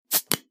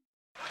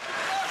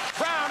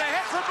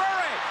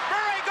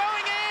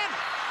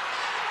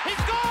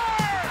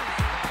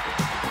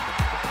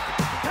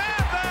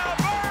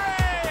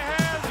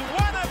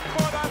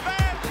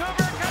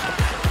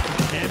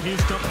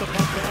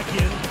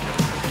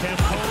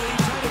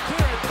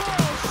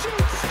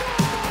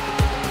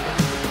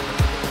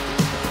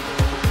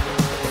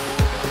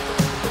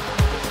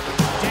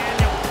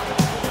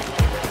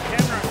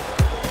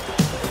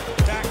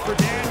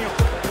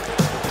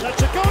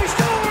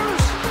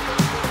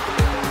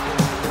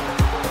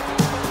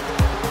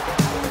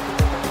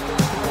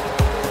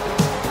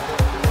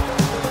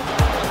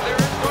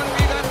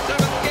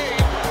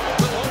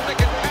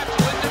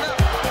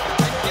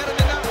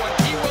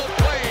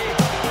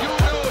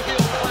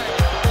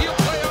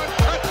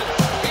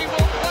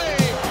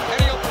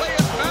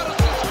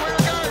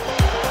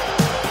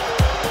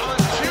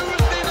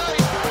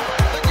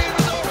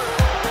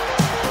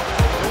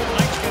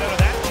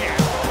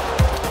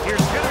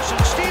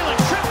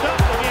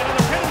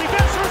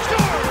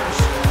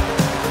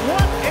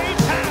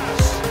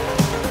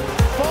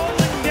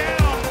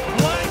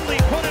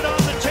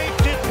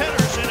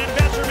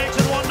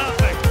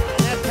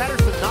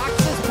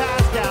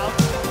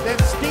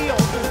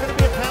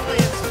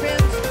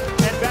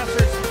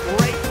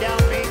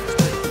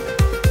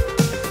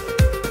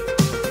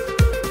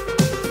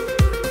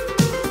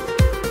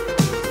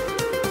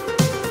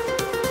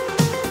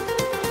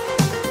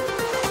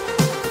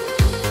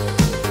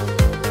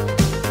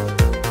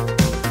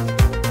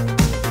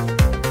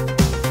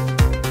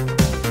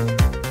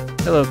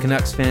Hello,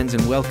 Canucks fans,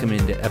 and welcome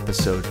into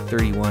episode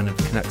 31 of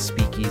Canucks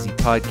Speakeasy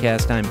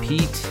Podcast. I'm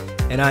Pete.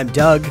 And I'm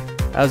Doug.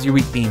 How's your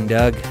week been,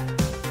 Doug?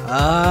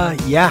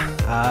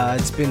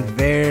 It's been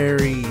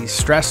very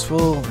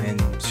stressful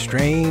and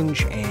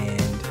strange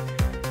and,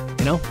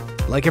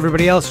 like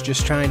everybody else,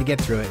 just trying to get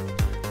through it.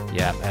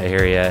 Yeah, I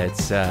hear you.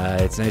 It's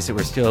nice that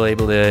we're still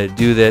able to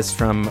do this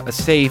from a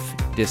safe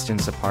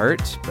distance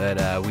apart,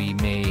 but we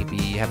may be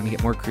having to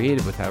get more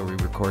creative with how we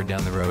record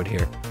down the road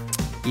here.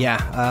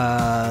 Yeah,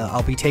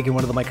 I'll be taking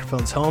one of the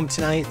microphones home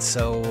tonight,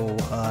 so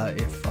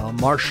if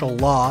martial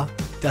law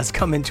does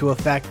come into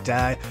effect,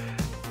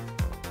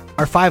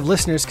 our 5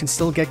 listeners can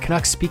still get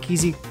Canucks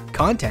Speakeasy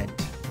content.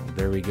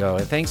 There we go.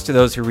 And thanks to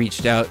those who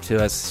reached out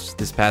to us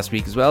this past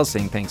week as well,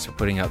 saying thanks for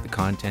putting out the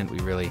content. We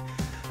really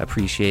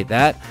appreciate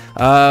that.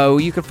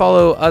 You can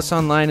follow us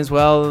online as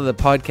well. The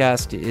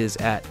podcast is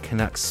at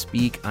Canucks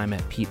Speak. I'm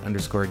at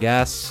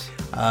Pete_Gas.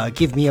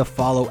 Give me a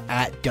follow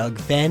at Doug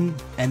Venn.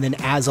 And then,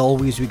 as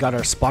always, we got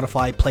our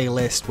Spotify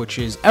playlist, which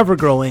is ever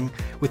growing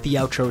with the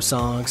outro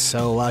songs.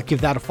 So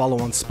give that a follow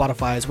on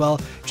Spotify as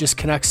well. Just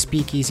Canucks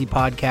Speakeasy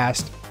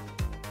Podcast.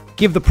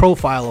 Give the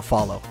profile a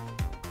follow.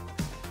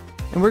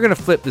 And we're going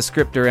to flip the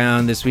script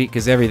around this week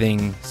because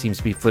everything seems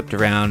to be flipped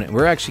around. And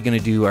we're actually going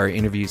to do our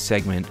interview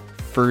segment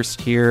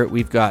first here.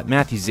 We've got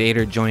Matthew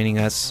Zader joining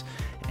us,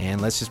 and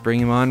let's just bring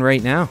him on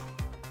right now.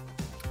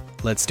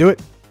 Let's do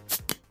it.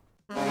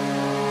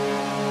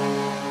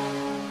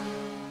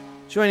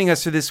 Joining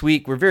us for this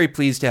week, we're very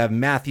pleased to have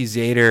Matthew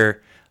Zader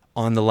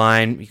on the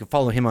line. You can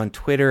follow him on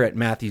Twitter at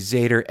Matthew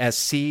Zader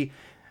SC.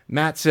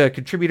 Matt's a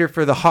contributor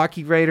for The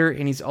Hockey Writer,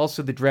 and he's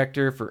also the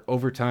director for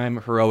Overtime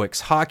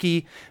Heroics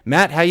Hockey.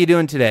 Matt, how you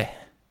doing today?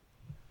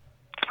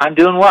 I'm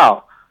doing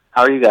well.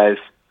 How are you guys?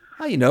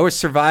 Well, we're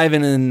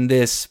surviving in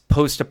this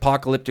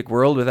post-apocalyptic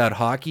world without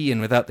hockey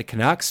and without the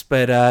Canucks,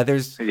 but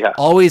there's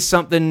always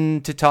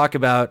something to talk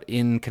about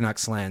in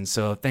Canucks land,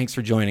 so thanks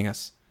for joining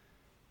us.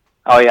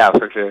 Oh, yeah,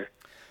 for sure.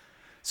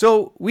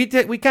 So we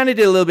kind of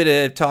did a little bit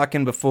of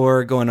talking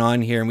before going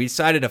on here, and we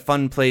decided a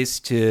fun place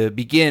to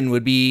begin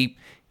would be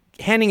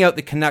handing out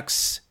the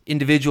Canucks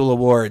individual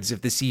awards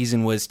if the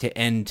season was to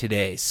end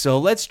today. So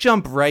let's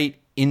jump right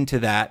into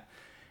that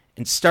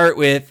and start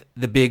with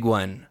the big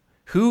one.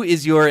 Who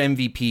is your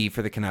MVP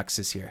for the Canucks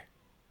this year?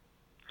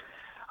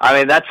 I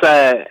mean, that's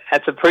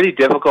a pretty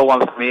difficult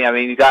one for me. I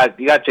mean, you got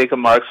Jacob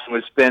Markstrom,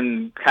 who's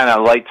been kind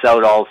of lights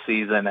out all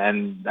season,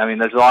 and I mean,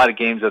 there's a lot of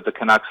games that the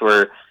Canucks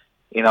were,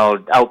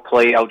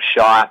 outplayed,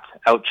 outshot,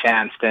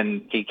 outchanced,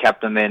 and he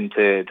kept them in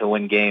to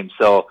win games.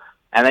 So,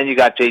 and then you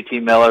got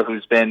JT Miller,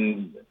 who's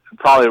been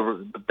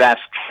probably the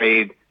best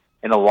trade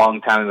in a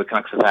long time the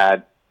Canucks have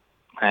had,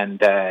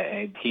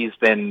 and he's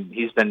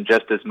been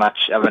just as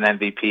much of an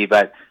MVP.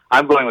 But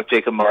I'm going with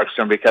Jacob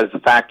Markstrom because the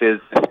fact is,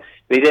 if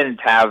they didn't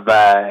have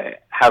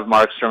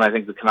Markstrom, I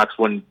think the Canucks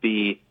wouldn't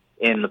be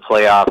in the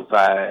playoff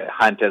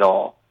hunt at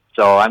all.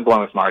 So I'm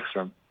going with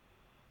Markstrom.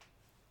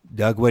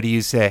 Doug, what do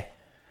you say?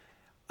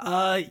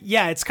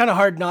 It's kind of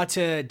hard not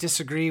to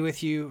disagree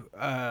with you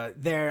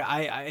there.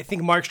 I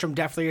think Markstrom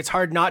definitely, it's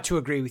hard not to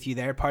agree with you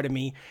there, pardon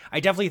me. I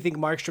definitely think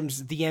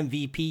Markstrom's the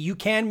MVP. You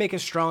can make a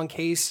strong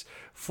case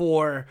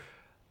for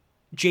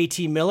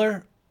JT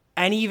Miller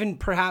and even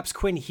perhaps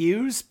Quinn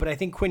Hughes, but I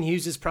think Quinn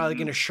Hughes is probably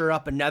going to sure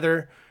up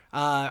another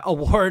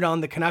award on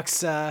the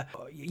Canucks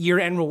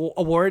year-end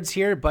awards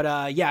here. But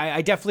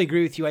I definitely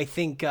agree with you. I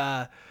think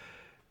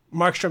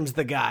Markstrom's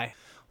the guy.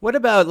 What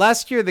about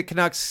last year? The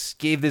Canucks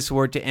gave this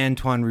award to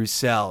Antoine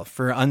Roussel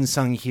for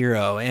Unsung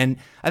Hero. And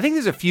I think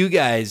there's a few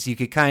guys you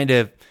could kind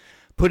of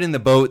put in the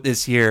boat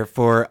this year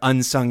for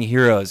Unsung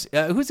Heroes.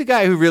 Who's the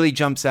guy who really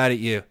jumps out at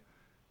you?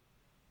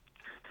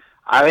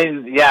 I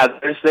mean,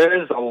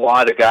 there's a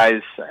lot of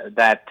guys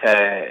that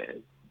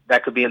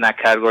could be in that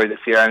category this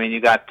year. I mean, you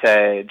got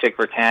Jake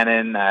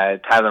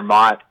Virtanen, Tyler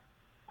Mott.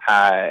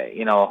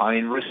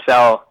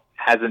 Roussel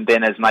hasn't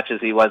been as much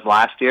as he was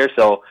last year,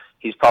 so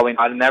he's probably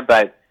not in there,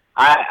 but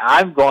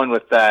I'm going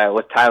with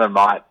Tyler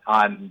Mott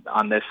on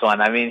this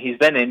one. I mean, he's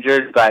been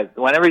injured, but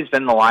whenever he's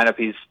been in the lineup,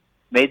 he's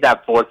made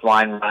that fourth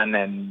line run,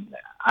 and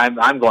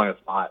I'm going with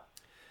Mott.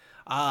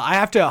 I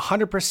have to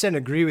 100%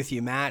 agree with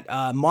you, Matt.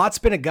 Mott's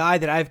been a guy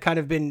that I've kind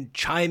of been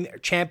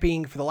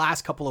championing for the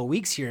last couple of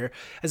weeks here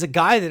as a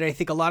guy that I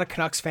think a lot of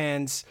Canucks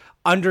fans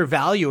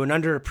undervalue and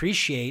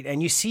underappreciate.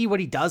 And you see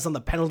what he does on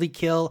the penalty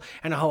kill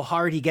and how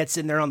hard he gets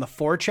in there on the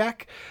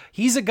forecheck.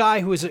 He's a guy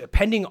who is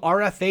pending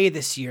RFA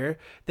this year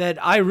that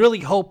I really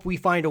hope we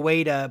find a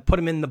way to put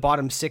him in the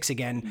bottom 6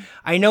 again.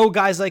 I know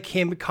guys like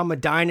him become a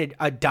dime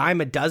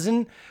a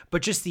dozen,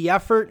 but just the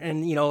effort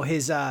and,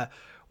 his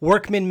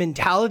workman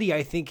mentality,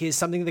 I think, is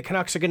something the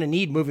Canucks are going to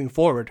need moving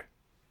forward.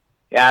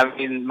 Yeah, I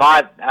mean,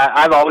 Mott,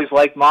 I've always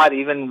liked Mott,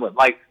 even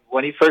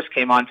when he first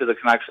came on to the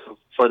Canucks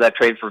for that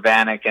trade for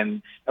Vanek,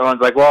 and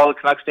everyone's like, well, the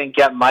Canucks didn't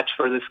get much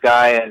for this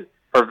guy,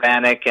 for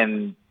Vanek,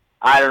 and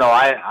I don't know,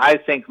 I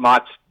think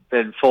Mott's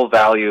been full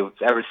value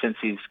ever since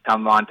he's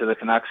come on to the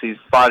Canucks. He's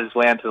fought his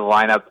way into the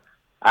lineup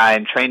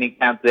in training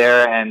camp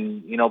there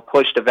and,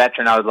 pushed a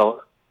veteran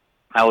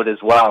out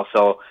as well.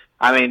 So,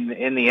 I mean,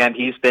 in the end,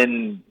 he's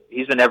been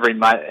he's been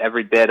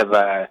every bit of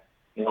a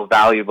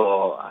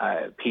valuable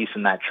piece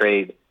in that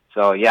trade.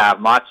 So yeah,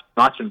 Mott's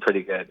been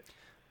pretty good.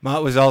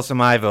 Mott was also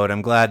my vote.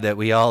 I'm glad that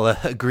we all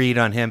agreed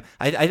on him.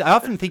 I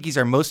often think he's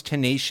our most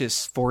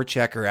tenacious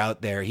forechecker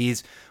out there.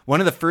 He's one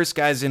of the first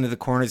guys into the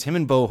corners. Him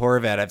and Bo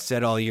Horvat, I've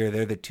said all year,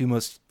 they're the two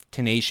most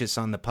tenacious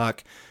on the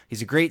puck.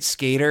 He's a great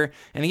skater.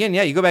 And again,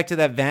 yeah, you go back to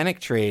that Vanek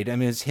trade. I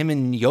mean, it's him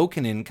and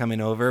Jokinen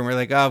coming over, and we're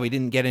like, oh, we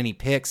didn't get any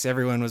picks.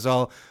 Everyone was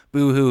all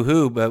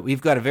boo-hoo-hoo. But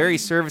we've got a very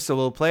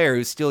serviceable player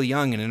who's still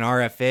young and an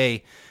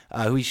RFA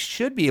who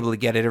should be able to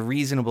get at a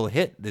reasonable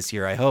hit this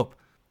year, I hope.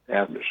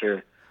 Yeah, for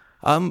sure.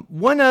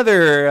 One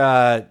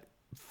other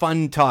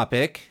fun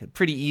topic, a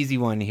pretty easy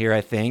one here,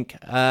 I think.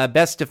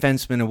 Best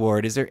Defenseman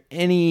Award. Is there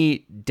any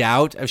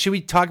doubt? Should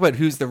we talk about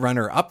who's the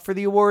runner-up for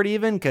the award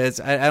even? Because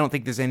I don't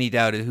think there's any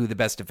doubt of who the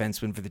best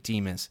defenseman for the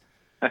team is.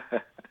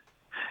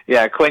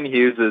 Yeah, Quinn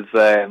Hughes is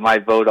my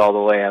vote all the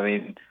way. I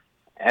mean,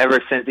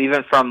 ever since,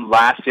 even from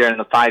last year in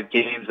the 5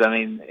 games, I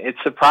mean,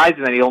 it's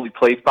surprising that he only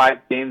played 5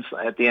 games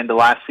at the end of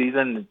last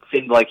season. It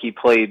seemed like he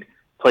played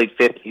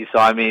 50. So,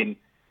 I mean,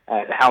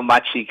 how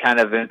much he kind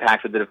of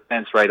impacted the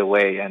defense right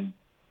away. And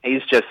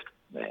he's just,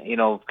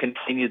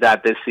 continued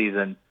that this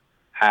season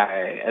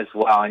as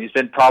well. And he's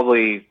been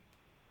probably,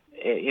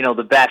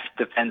 the best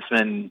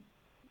defenseman,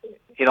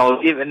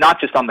 even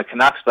not just on the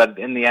Canucks, but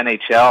in the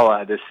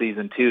NHL this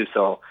season too.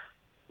 So,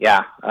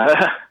 yeah,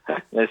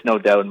 there's no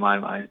doubt in my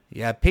mind.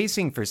 Yeah,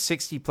 pacing for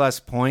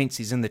 60-plus points.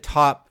 He's in the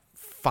top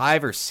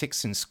 5 or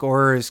 6 in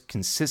scorers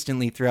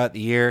consistently throughout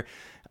the year.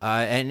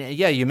 And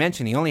yeah, you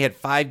mentioned he only had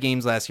 5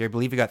 games last year. I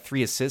believe he got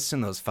 3 assists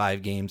in those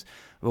 5 games.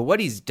 But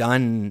what he's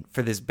done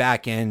for this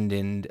back end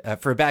and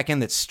for a back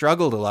end that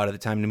struggled a lot of the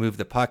time to move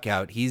the puck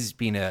out, he's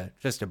been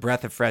just a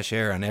breath of fresh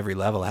air on every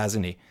level,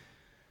 hasn't he?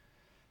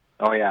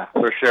 Oh yeah,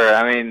 for sure.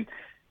 I mean,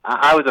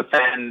 I was a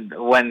fan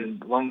when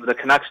the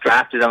Canucks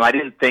drafted him. I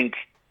didn't think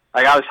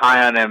I was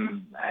high on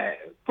him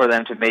for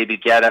them to maybe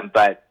get him,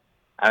 but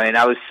I mean,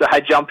 I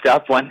jumped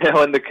up when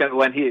Detroit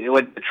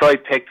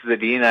picked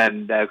Zadina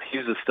and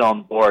Hughes was still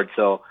on board.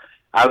 So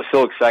I was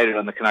so excited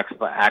when the Canucks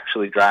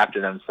actually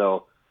drafted him.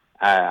 So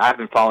I've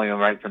been following him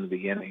right from the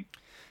beginning.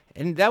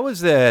 And that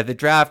was the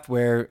draft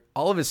where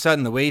all of a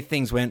sudden the way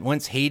things went,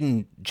 once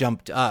Hayden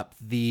jumped up,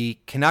 the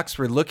Canucks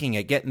were looking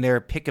at getting their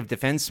pick of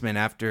defensemen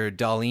after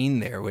Dahlin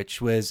there, which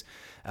was,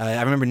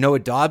 I remember Noah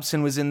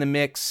Dobson was in the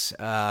mix,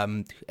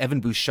 Evan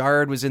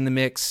Bouchard was in the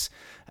mix.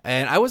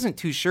 And I wasn't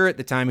too sure at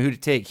the time who to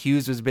take.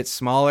 Hughes was a bit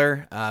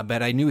smaller,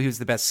 but I knew he was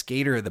the best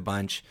skater of the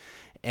bunch.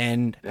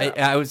 And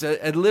yeah. I was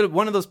a little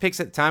one of those picks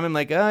at the time. I'm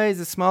like, oh, he's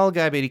a small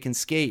guy, but he can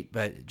skate.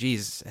 But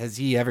geez, has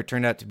he ever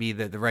turned out to be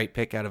the right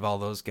pick out of all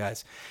those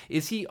guys?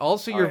 Is he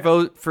also your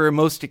vote for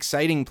most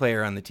exciting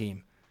player on the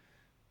team?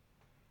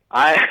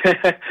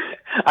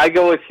 I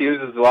go with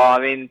Hughes as well. I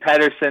mean,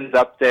 Pettersson's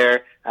up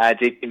there,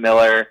 JT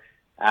Miller.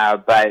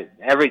 But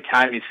every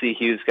time you see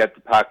Hughes get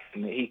the puck,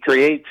 he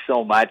creates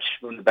so much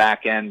from the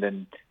back end,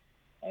 and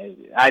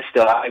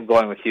I'm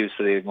going with Hughes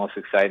for the most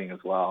exciting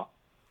as well.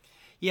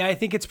 Yeah, I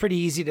think it's pretty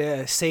easy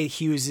to say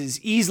Hughes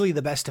is easily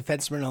the best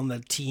defenseman on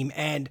the team,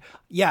 and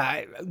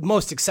yeah,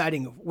 most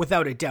exciting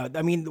without a doubt.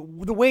 I mean,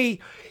 the way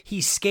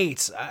he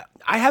skates,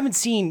 I haven't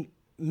seen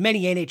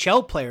many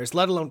NHL players,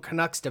 let alone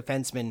Canucks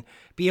defensemen,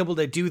 be able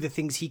to do the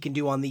things he can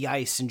do on the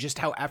ice, and just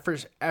how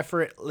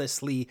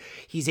effortlessly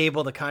he's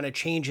able to kind of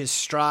change his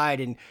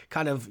stride and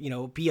kind of,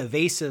 be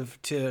evasive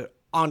to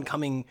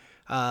oncoming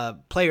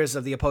players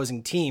of the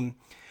opposing team.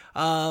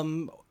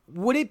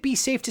 Would it be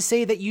safe to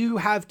say that you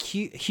have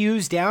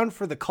Hughes down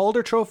for the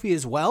Calder Trophy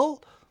as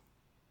well?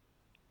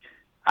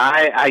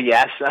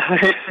 Yes.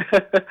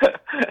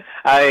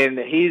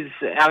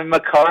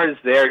 Makar's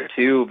there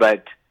too,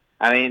 but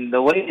I mean,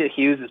 the way that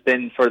Hughes has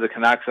been for the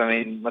Canucks, I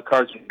mean,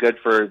 Makar's been good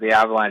for the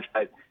Avalanche,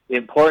 but the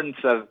importance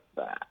of,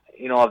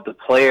 of the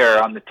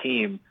player on the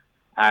team,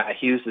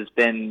 Hughes has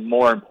been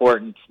more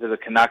important to the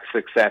Canucks'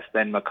 success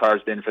than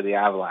Makar's been for the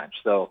Avalanche.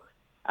 So,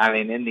 I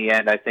mean, in the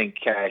end, I think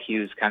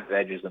Hughes kind of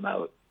edges them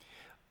out.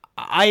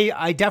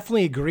 I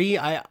definitely agree.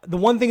 The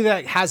one thing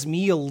that has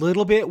me a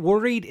little bit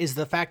worried is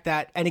the fact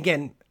that, and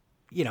again,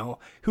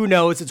 who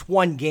knows? It's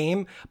one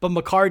game, but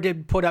Makar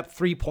did put up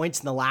 3 points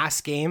in the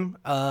last game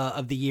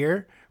of the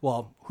year.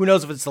 Well, who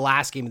knows if it's the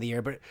last game of the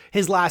year, but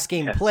his last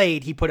game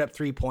played, he put up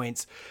 3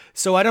 points.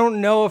 So I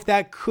don't know if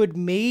that could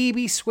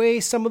maybe sway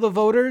some of the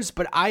voters,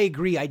 but I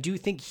agree. I do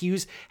think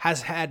Hughes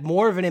has had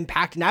more of an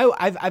impact. Now,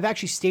 I've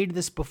actually stated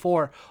this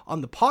before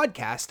on the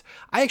podcast.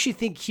 I actually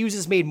think Hughes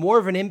has made more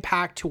of an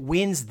impact to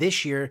wins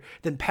this year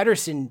than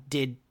Pettersson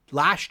did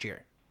last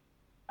year.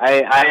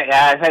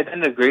 I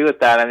didn't agree with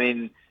that. I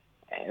mean,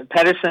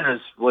 Pettersson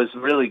was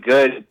really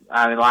good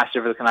last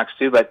year for the Canucks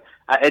too, but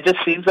it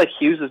just seems like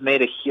Hughes has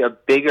made a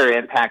bigger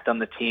impact on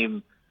the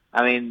team.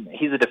 I mean,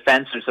 he's a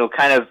defenseman, so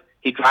kind of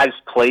he drives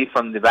play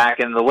from the back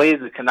end. The way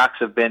the Canucks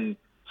have been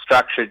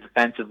structured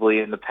defensively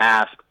in the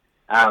past,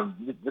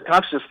 the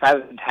Canucks just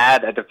haven't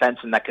had a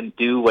defenseman that can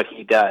do what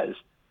he does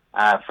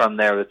from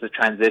there with the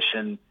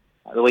transition,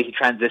 the way he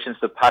transitions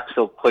the puck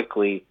so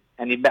quickly.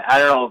 and I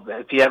don't know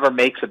if he ever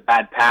makes a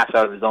bad pass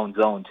out of his own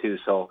zone too.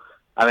 So,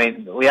 I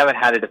mean, we haven't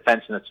had a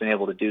defenseman that's been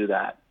able to do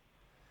that.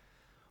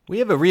 We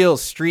have a real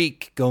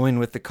streak going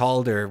with the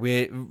Calder.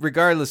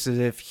 Regardless of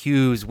if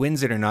Hughes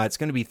wins it or not, it's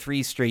going to be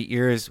 3 straight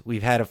years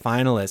we've had a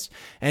finalist.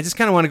 And I just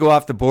kind of want to go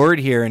off the board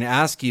here and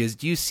ask you,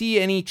 do you see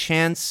any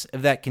chance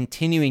of that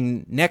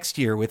continuing next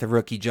year with a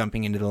rookie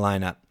jumping into the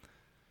lineup?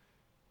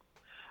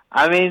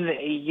 I mean,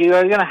 you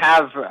are going to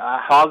have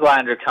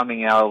Hoglander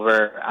coming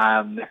over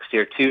next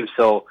year too.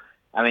 So,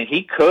 I mean,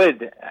 he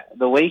could,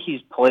 the way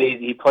he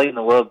played in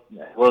the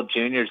World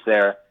Juniors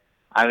there.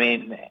 I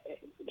mean,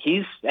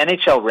 he's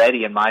NHL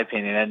ready in my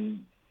opinion,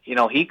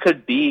 and he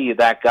could be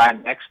that guy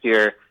next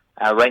year,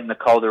 right in the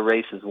Calder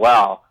race as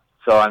well.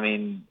 So, I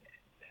mean,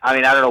 I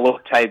don't know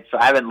what types.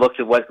 I haven't looked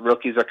at what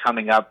rookies are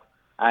coming up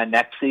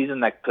next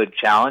season that could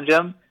challenge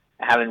him.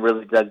 I haven't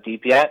really dug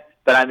deep yet.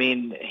 But, I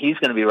mean, he's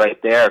going to be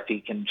right there if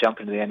he can jump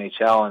into the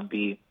NHL and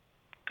be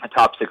a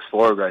top 6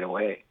 forward right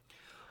away.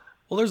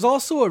 Well, there's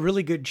also a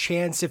really good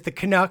chance if the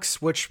Canucks,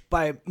 which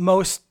by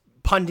most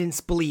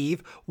pundits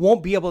believe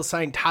won't be able to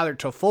sign Tyler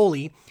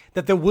Toffoli,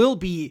 that there will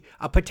be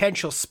a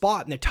potential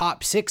spot in the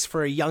top 6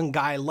 for a young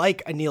guy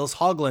like a Nils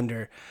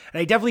Hoglander.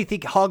 And I definitely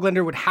think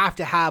Hoglander would have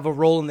to have a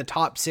role in the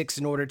top 6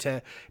 in order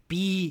to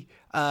be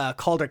a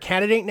Calder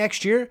candidate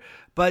next year.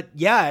 But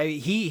yeah,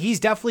 he's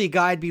definitely a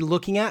guy I'd be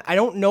looking at. I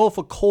don't know if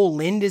a Cole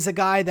Lind is a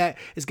guy that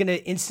is going to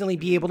instantly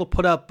be able to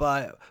put up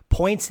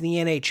points in the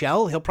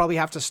NHL. He'll probably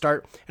have to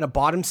start in a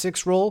bottom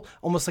 6 role,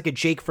 almost like a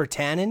Jake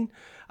Virtanen.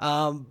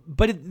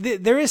 But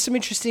there is some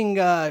interesting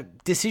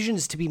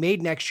decisions to be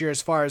made next year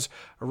as far as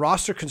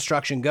roster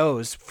construction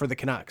goes for the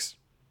Canucks.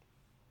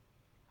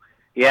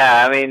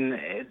 Yeah, I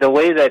mean, the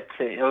way that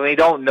we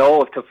don't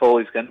know if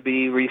Toffoli's going to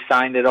be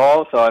re-signed at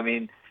all. So, I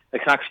mean, the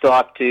Canucks still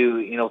have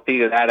to,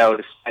 figure that out,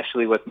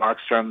 especially with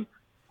Markstrom,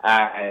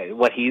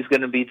 what he's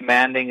going to be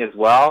demanding as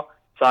well.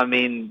 So, I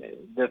mean,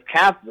 the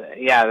cap,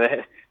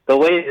 the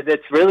way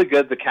that's really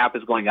good, the cap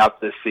is going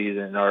up this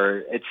season, or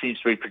it seems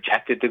to be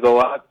projected to go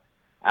up.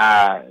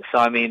 So,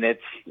 I mean,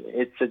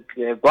 it's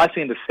a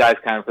blessing in disguise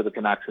kind of for the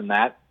Canucks in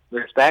that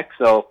respect.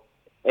 So,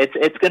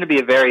 it's going to be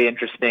a very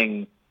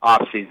interesting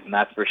offseason,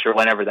 that's for sure,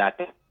 whenever that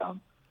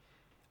comes.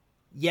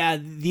 Yeah,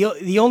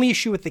 the only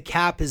issue with the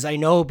cap is I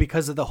know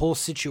because of the whole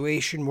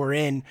situation we're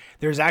in,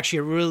 there's actually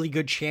a really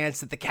good chance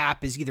that the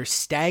cap is either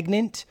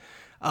stagnant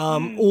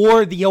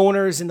or the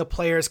owners and the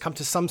players come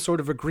to some sort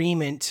of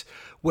agreement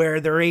where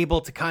they're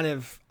able to kind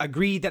of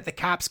agree that the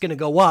cap's going to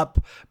go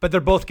up, but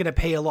they're both going to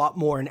pay a lot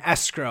more in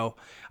escrow.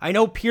 I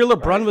know Pierre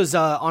LeBrun was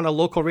on a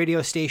local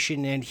radio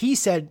station, and he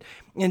said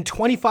in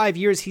 25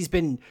 years he's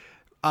been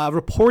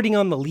reporting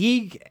on the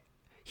league.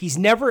 He's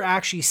never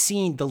actually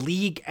seen the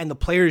league and the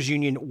players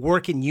union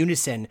work in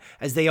unison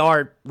as they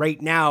are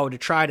right now to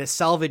try to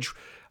salvage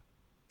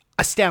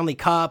a Stanley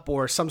Cup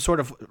or some sort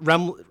of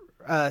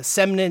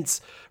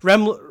resemblance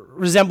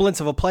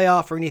of a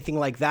playoff or anything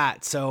like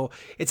that. So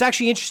it's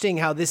actually interesting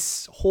how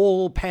this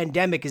whole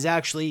pandemic is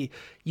actually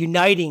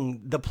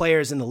uniting the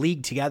players in the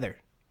league together.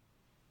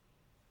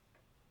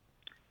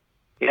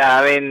 Yeah,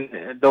 I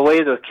mean, the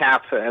way the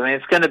cap,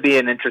 it's going to be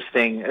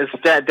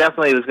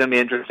definitely was going to be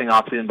an interesting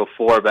offseason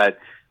before, but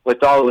with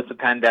the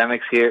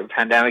pandemic here,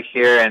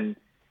 and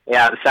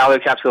the salary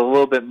cap's a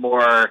little bit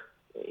more,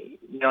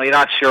 you're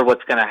not sure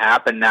what's going to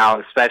happen now,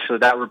 especially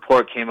that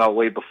report came out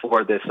way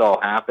before this all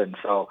happened.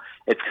 So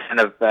it's kind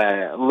of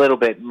a little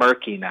bit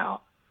murky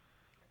now.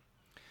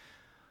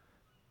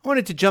 I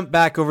wanted to jump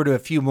back over to a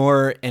few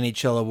more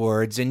NHL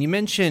awards, and you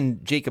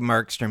mentioned Jacob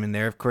Markstrom in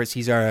there. Of course,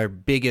 he's our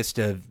biggest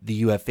of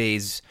the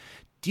UFAs.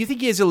 Do you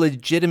think he has a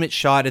legitimate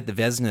shot at the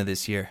Vezina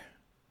this year?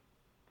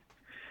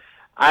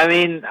 I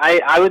mean,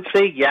 I would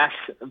say yes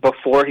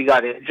before he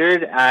got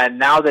injured.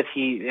 Now that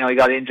he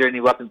got injured and he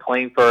wasn't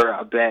playing for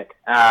a bit,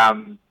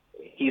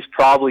 he's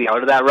probably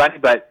out of that running.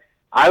 But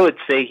I would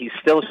say he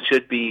still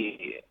should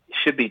be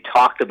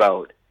talked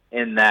about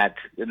in that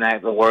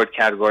award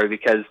category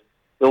because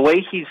the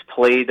way he's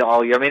played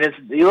all year. I mean,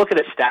 you look at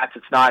his stats;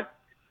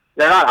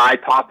 they're not eye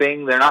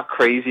popping. They're not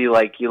crazy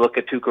like you look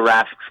at Tuukka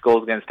Rask's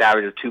goals against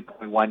average of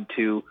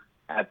 2.12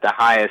 at the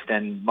highest,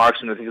 and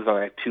Markstrom I think is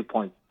like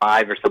 2.5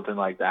 or something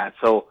like that.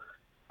 So,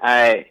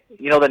 the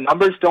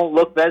numbers don't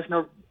look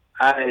Vezina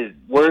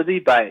worthy,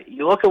 but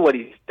you look at what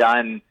he's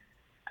done,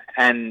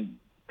 and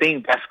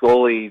being best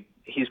goalie,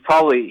 he's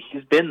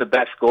been the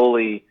best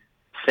goalie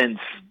since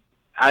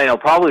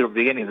probably the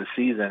beginning of the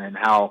season, and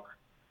how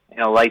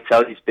lights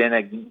out he's been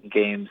at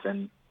games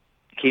and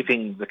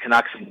keeping the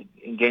Canucks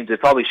in games they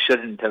probably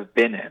shouldn't have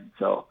been in.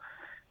 So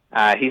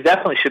he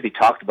definitely should be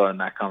talked about in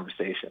that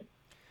conversation.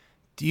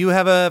 Do you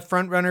have a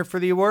front runner for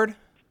the award?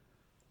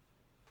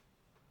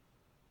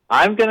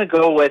 I'm gonna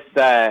go with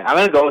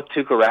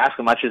Tuukka Rask,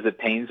 as much as it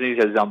pains me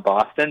because he's on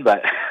Boston,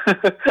 but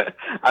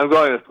I'm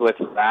going with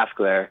Rask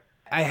there.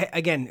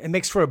 Again, it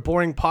makes for a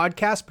boring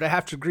podcast, but I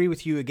have to agree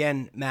with you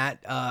again, Matt.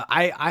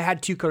 I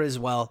had Tuukka as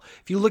well.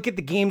 If you look at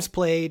the games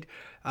played,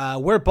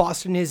 where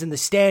Boston is in the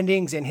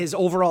standings and his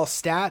overall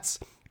stats,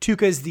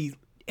 Tuukka is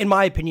in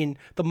my opinion,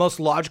 the most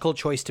logical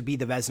choice to be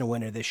the Vezina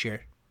winner this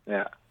year.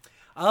 Yeah.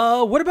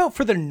 What about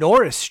for the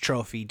Norris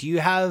Trophy? Do you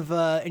have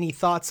any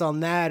thoughts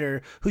on that,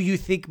 or who you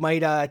think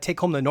might take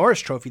home the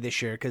Norris Trophy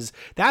this year? Because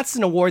that's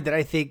an award that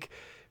I think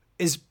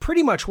is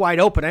pretty much wide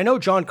open. I know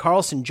John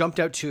Carlson jumped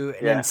out to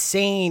an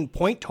insane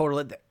point total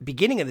at the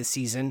beginning of the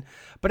season,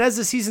 but as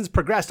the season's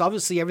progressed,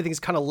 obviously everything's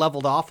kind of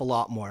leveled off a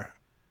lot more.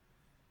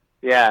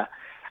 Yeah.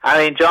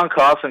 I mean, John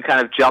Carlson kind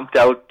of jumped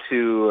out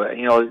to,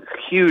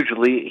 huge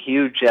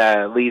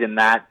lead in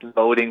that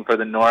voting for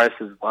the Norris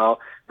as well.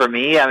 For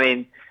me, I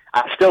mean,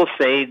 I still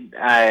say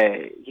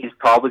he's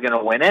probably going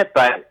to win it,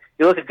 but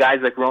you look at guys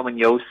like Roman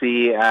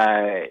Josi,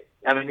 I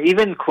mean,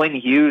 even Quinn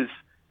Hughes,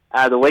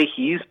 the way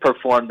he's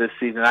performed this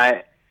season,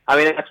 I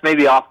mean, that's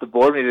maybe off the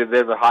board, maybe a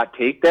bit of a hot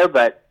take there,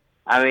 but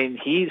I mean,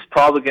 he's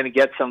probably going to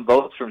get some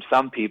votes from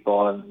some people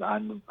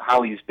on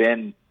how he's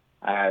been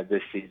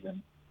this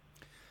season.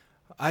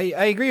 I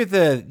agree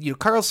with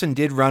Carlson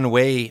did run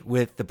away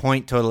with the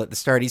point total at the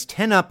start. He's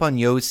 10 up on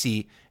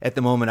Josi at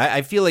the moment.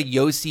 I feel like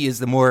Josi is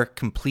the more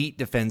complete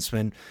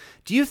defenseman.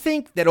 Do you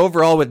think that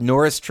overall with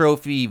Norris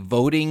Trophy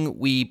voting,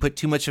 we put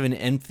too much of an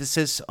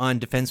emphasis on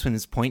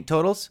defensemen's point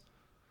totals?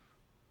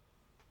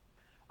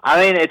 I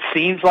mean, it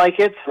seems like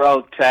it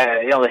throughout,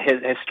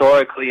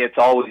 historically it's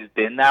always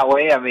been that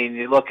way. I mean,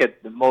 you look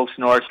at the most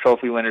Norris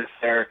Trophy winners,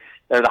 they're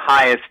the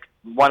highest,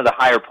 one of the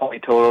higher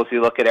point totals.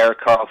 You look at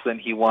Erik Karlsson,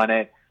 he won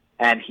it.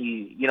 And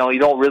he, you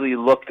don't really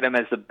look at him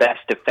as the best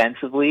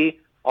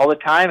defensively all the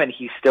time, and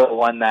he still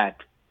won it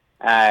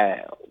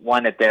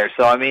there.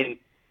 So I mean,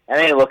 and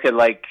then you look at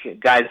like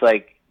guys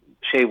like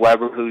Shea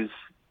Weber, who's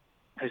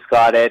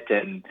got it,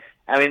 and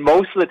I mean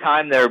most of the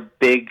time they're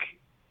big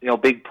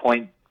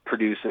point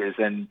producers,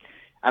 and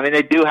I mean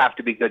they do have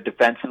to be good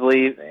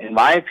defensively. In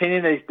my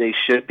opinion, they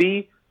should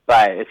be,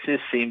 but it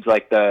just seems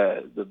like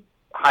the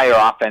higher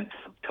offensive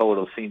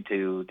totals seem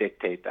to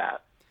dictate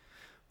that.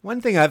 One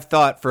thing I've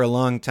thought for a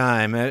long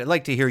time, I'd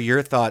like to hear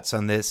your thoughts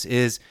on this,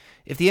 is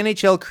if the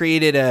NHL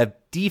created a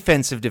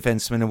defensive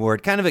defenseman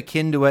award, kind of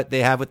akin to what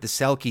they have with the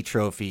Selke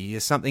Trophy,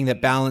 is something that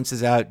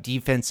balances out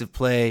defensive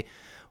play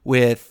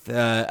with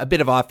a bit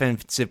of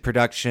offensive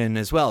production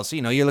as well. So,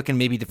 you're looking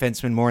maybe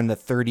defensemen more in the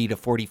 30 to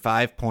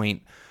 45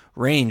 point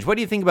range. What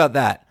do you think about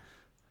that?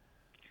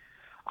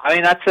 I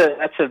mean,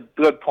 that's a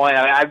good point.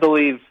 I mean, I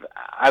believe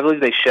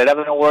they should have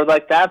an award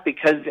like that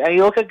because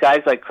you look at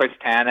guys like Chris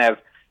Tanev,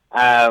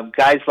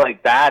 guys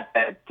like that,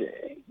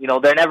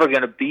 they're never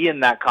going to be in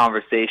that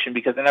conversation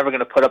because they're never going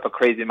to put up a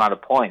crazy amount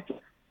of points.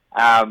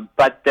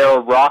 But they're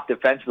rock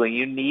defensively.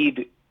 You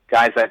need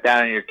guys like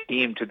that on your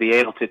team to be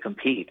able to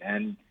compete.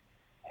 And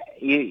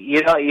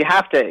you just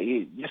have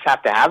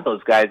to have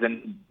those guys,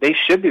 and they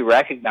should be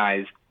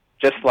recognized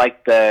just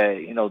like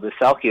the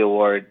Selke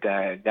Award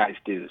guys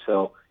do.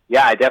 So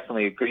yeah, I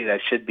definitely agree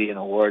that should be an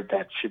award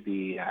that should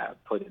be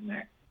put in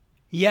there.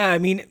 Yeah, I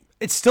mean,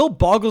 it still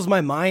boggles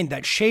my mind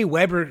that Shea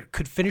Weber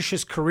could finish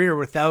his career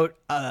without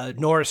a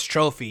Norris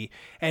Trophy.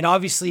 And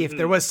obviously, if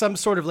there was some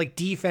sort of like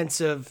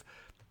defensive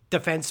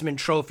defenseman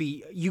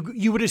trophy,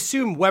 you would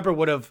assume Weber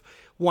would have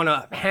won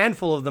a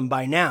handful of them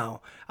by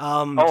now.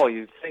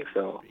 You'd think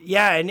so.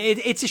 Yeah, and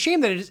it's a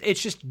shame that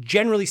it's just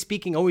generally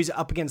speaking always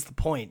up against the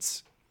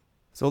points.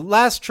 So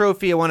last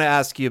trophy I want to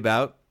ask you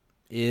about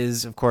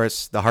is, of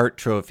course, the Hart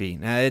Trophy.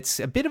 Now, it's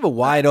a bit of a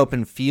wide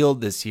open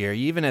field this year.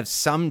 You even have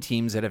some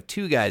teams that have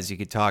two guys you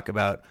could talk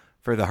about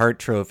for the Hart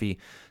Trophy.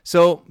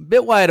 So, a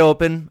bit wide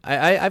open.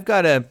 I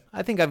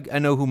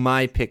know who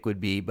my pick would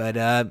be, but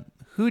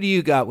who do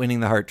you got winning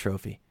the Hart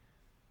Trophy?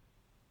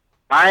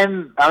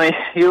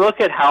 You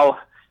look at how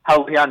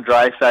Leon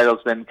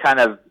Draisaitl's been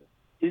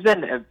he's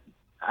been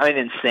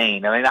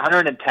insane.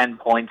 110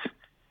 points,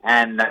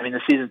 and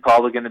the season's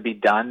probably going to be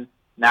done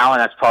now,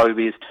 and that's probably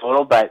be his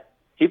total, but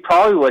he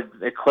probably would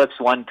eclipse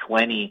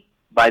 120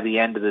 by the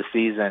end of the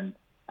season,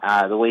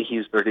 the way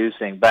he's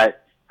producing.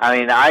 But,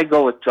 I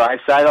go with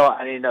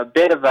Draisaitl. A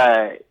bit of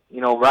a,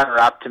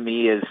 runner-up to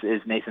me is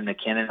Nathan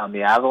MacKinnon on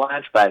the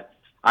Avalanche, but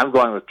I'm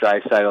going with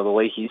Draisaitl, the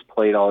way he's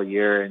played all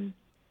year and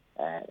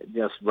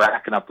just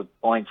racking up with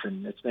points,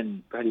 and it's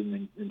been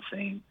pretty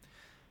insane.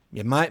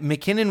 Yeah,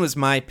 MacKinnon was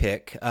my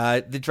pick.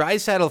 The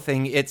Draisaitl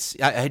thing,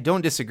 I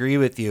don't disagree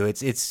with you.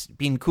 It's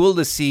been cool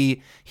to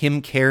see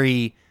him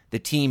carry the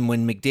team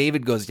when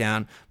McDavid goes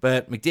down,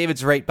 but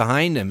McDavid's right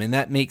behind him, and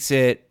that makes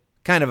it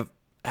kind of,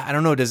 I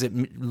don't know, does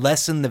it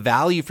lessen the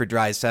value for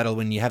Draisaitl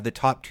when you have the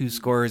top two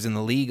scorers in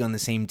the league on the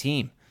same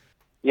team?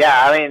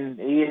 Yeah,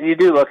 you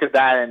do look at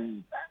that,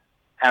 and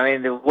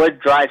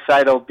would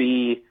Draisaitl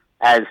be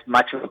as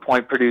much of a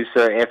point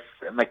producer if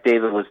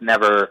McDavid was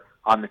never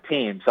on the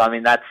team? So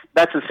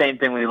that's the same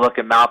thing when you look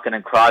at Malkin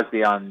and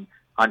Crosby on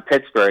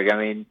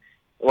Pittsburgh.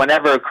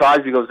 Whenever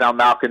Crosby goes down,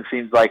 Malkin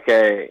seems like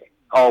a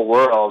all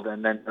world,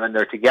 and then when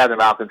they're together,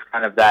 Malkin's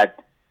kind of that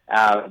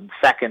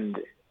second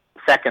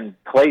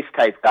place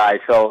type guy.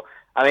 So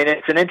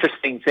it's an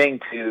interesting thing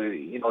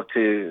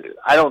to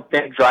I don't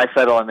think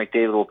Draisaitl and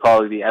McDavid will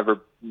probably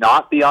ever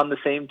not be on the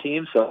same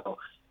team, so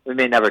we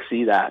may never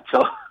see that.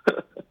 So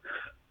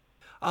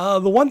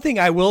the one thing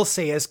I will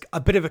say as a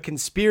bit of a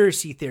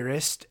conspiracy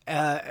theorist,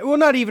 well,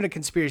 not even a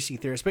conspiracy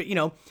theorist, but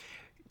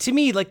to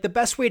me, like the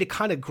best way to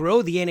kind of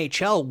grow the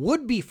NHL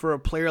would be for a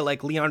player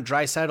like Leon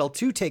Draisaitl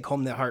to take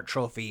home the Hart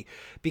Trophy,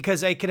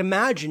 because I can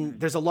imagine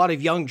there's a lot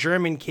of young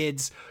German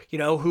kids,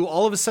 who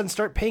all of a sudden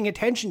start paying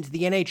attention to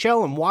the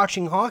NHL and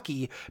watching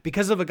hockey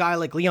because of a guy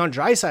like Leon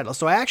Draisaitl.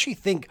 So I actually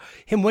think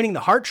him winning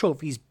the Hart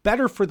Trophy is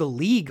better for the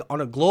league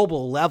on a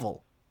global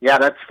level. Yeah,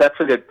 that's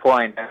a good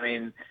point. I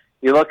mean,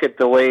 you look at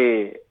the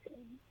way,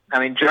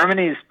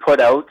 Germany's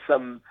put out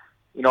some,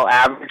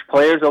 average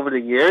players over the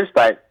years,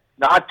 but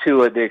not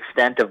to the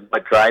extent of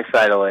what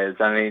Draisaitl is.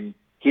 I mean,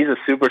 he's a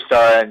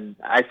superstar, and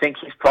I think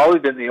he's probably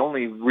been the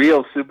only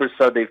real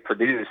superstar they've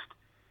produced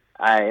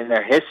in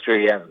their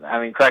history.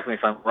 I mean, correct me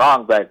if I'm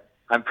wrong, but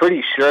I'm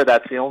pretty sure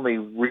that's the only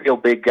real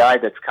big guy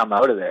that's come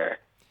out of there.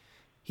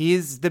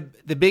 He's the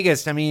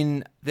biggest. I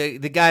mean, the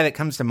guy that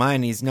comes to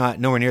mind, he's not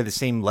nowhere near the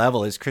same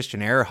level as Christian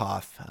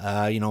Ehrhoff.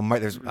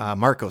 There's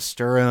Marco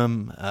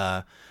Sturm,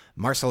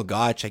 Marcel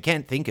Gottsch. I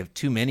can't think of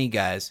too many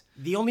guys.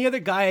 The only other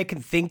guy I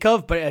can think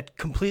of, but a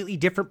completely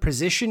different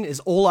position,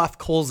 is Olaf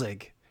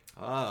Kolzig.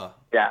 Oh,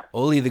 yeah,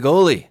 Oli the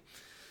goalie.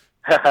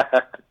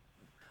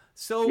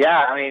 So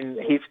yeah, I mean,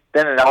 he's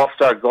been an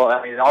all-star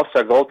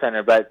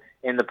goaltender, but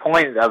in the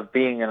point of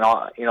being an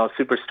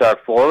superstar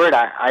forward,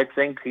 I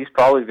think he's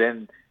probably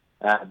been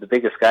the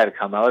biggest guy to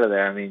come out of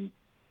there. I mean,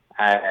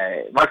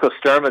 Marco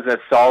Sturm is a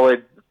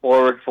solid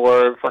forward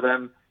for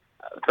them,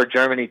 for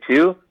Germany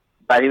too,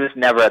 but he was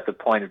never at the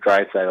point of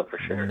Draisaitl for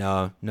sure.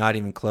 No, not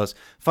even close.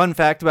 Fun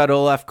fact about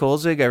Olaf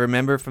Kolzig, I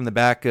remember from the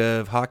back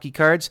of hockey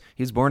cards,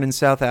 he was born in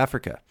South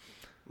Africa.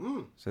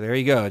 So there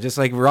you go. Just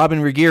like Robin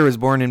Regeer was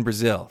born in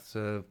Brazil.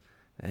 So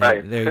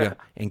right. There you go.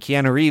 And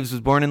Keanu Reeves was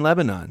born in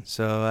Lebanon.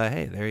 So,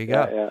 hey, there you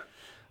go.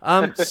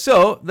 Yeah.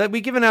 So that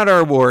we've given out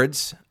our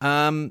awards.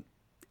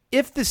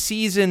 If the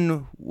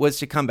season was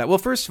to come back, well,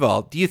 first of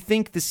all, do you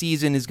think the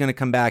season is going to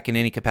come back in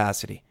any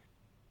capacity?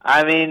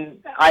 I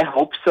mean, I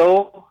hope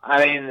so.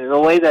 I mean, the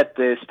way that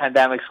this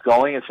pandemic's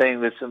going, it's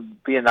saying this will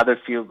be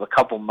a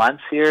couple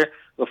months here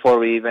before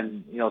we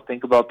even,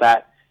 think about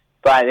that.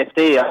 But if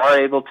they are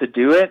able to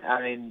do it,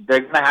 I mean, they're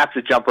going to have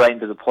to jump right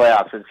into the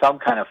playoffs in some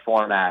kind of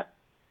format.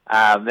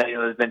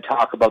 There's been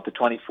talk about the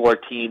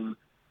 24-team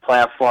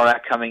playoff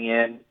format coming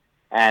in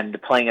and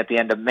playing at the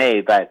end of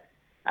May. But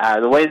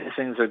the way these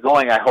things are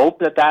going, I hope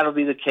that that'll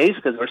be the case,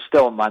 because we're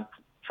still a month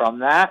from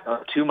that,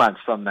 or 2 months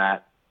from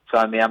that. So,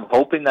 I mean, I'm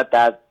hoping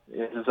that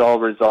is all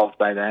resolved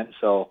by then,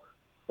 so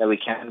that we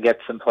can get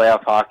some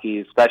playoff hockey,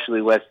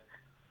 especially with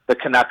the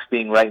Canucks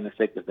being right in the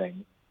thick of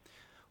things.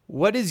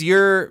 What is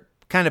your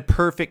kind of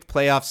perfect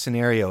playoff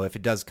scenario if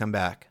it does come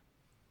back?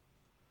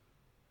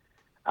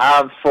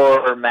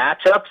 For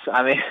matchups,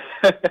 I mean,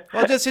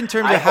 well, just in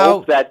terms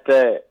of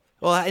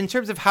in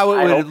terms of how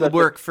it would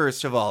work.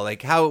 First of all,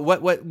 like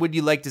what would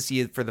you like to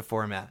see for the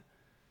format?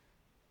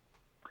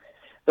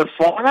 The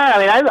format, I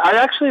mean, I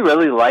actually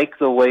really like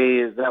the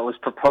way that was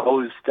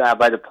proposed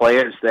by the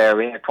players there,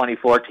 being a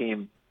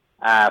 24-team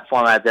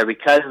format there,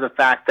 because of the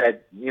fact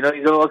that you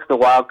look at the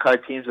wild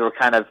card teams that were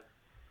kind of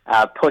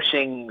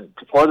pushing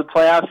for the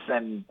playoffs,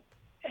 and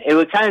it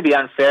would kind of be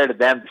unfair to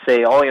them to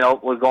say,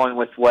 we're going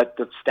with what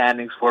the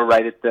standings were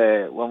right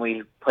at when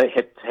we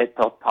hit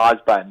the pause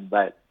button.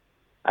 But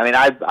I mean,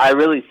 I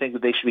really think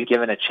that they should be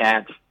given a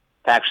chance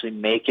to actually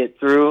make it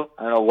through.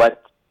 I don't know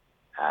what.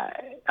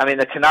 I mean,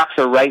 the Canucks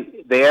are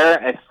right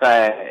there.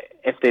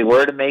 If they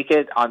were to make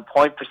it on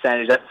point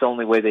percentage, that's the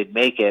only way they'd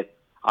make it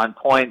on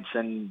points,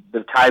 and the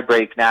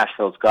tiebreak,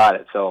 Nashville's got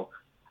it. So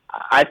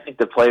I think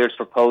the players'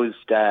 proposed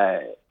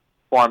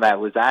format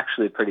was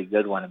actually a pretty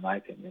good one, in my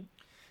opinion.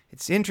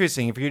 It's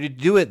interesting. If you're to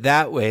do it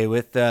that way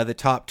with the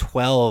top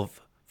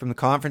 12 from the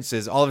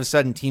conferences, all of a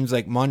sudden teams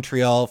like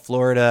Montreal,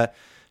 Florida,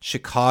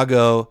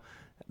 Chicago,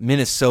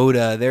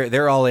 Minnesota,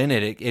 they're all in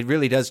it. It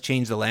really does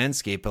change the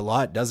landscape a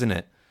lot, doesn't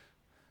it?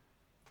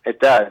 It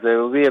does. It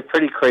will be a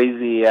pretty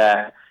crazy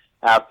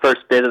first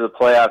bit of the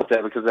playoffs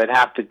there, because they'd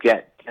have to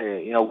get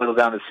whittled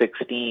down to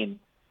 16,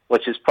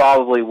 which is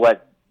probably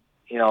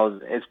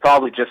it's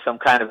probably just some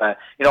kind of an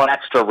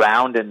extra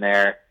round in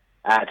there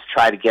to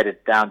try to get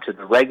it down to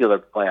the regular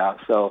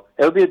playoffs. So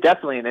it'll be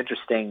definitely an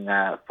interesting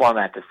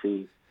format to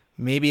see.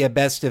 Maybe a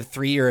best of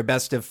 3 or a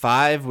best of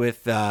 5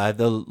 with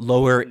the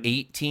lower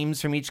 8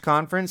 teams from each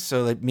conference.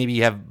 So that maybe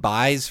you have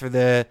buys for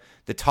the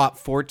top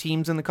 4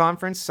 teams in the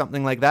conference,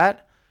 something like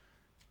that.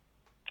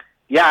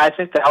 Yeah, I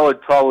think that would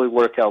probably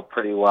work out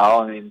pretty well.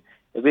 I mean,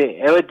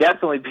 it would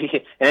definitely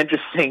be an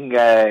interesting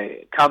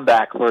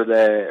comeback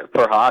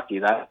for hockey,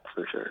 that's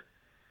for sure.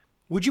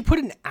 Would you put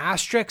an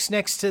asterisk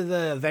next to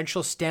the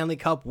eventual Stanley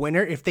Cup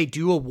winner if they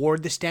do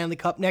award the Stanley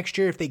Cup next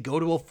year, if they go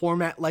to a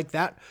format like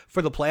that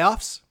for the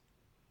playoffs?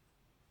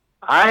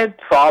 I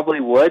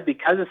probably would,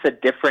 because it's a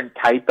different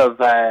type of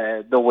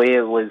the way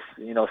it was,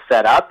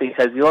 set up.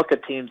 Because you look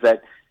at teams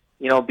that,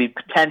 be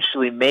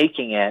potentially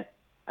making it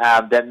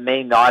that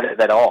may not have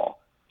at all.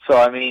 So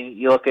I mean,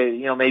 you look at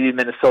maybe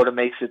Minnesota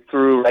makes it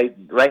through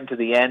right into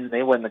the end, and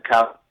they win the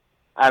cup.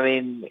 I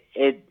mean,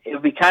 it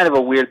would be kind of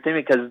a weird thing,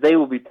 because they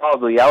will be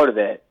probably out of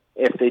it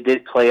if they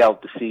did play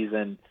out the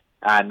season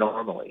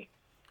normally.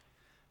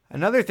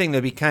 Another thing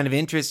that'd be kind of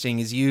interesting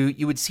is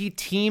you would see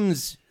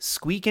teams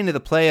squeak into the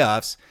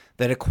playoffs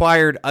that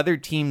acquired other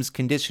teams'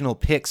 conditional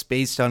picks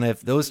based on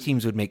if those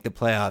teams would make the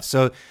playoffs.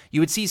 So you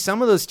would see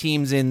some of those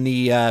teams in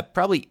the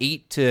probably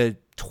 8 to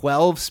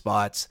 12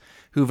 spots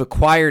who've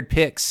acquired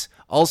picks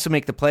also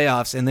make the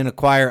playoffs and then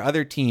acquire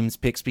other teams'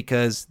 picks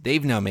because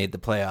they've now made the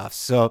playoffs.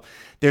 So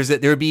there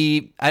would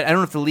be, I don't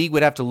know if the league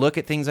would have to look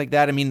at things like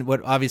that. I mean,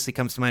 what obviously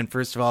comes to mind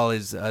first of all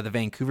is the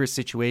Vancouver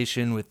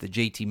situation with the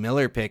JT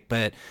Miller pick,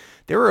 but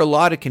there were a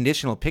lot of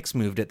conditional picks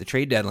moved at the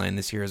trade deadline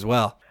this year as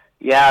well.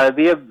 Yeah, it'd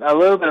be a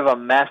little bit of a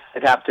mess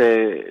I'd have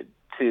to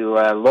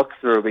look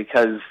through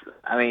because,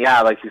 I mean,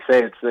 yeah, like you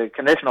say, it's the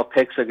conditional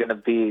picks are going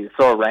to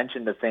throw a wrench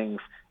into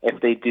things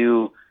if they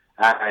do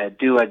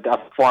a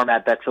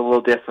format that's a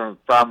little different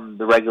from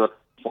the regular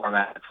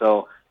format.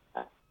 So,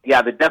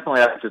 yeah, they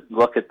definitely have to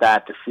look at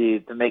that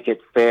to make it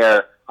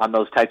fair on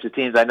those types of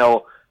teams. I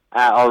know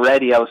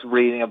already I was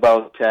reading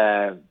about,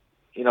 the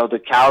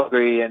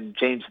Calgary and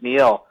James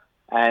Neal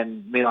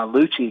and Milan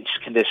Lucic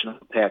conditional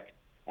pick.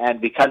 And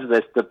because of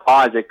this, the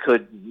pause, it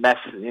could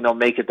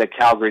make it that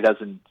Calgary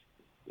doesn't,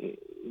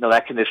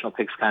 that conditional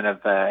picks kind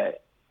of,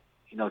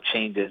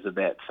 changes a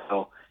bit.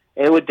 So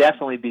it would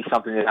definitely be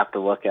something they'd have to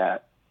look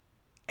at.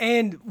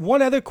 And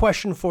one other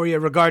question for you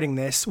regarding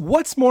this.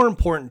 What's more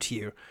important to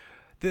you?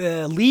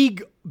 The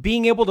league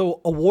being able to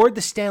award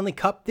the Stanley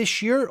Cup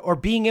this year or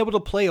being able to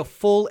play a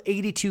full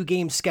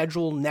 82-game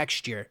schedule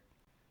next year?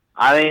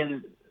 I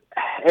mean,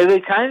 it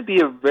would kind of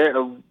be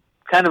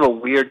a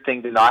weird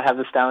thing to not have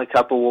the Stanley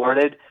Cup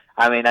awarded.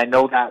 I mean, I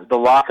know that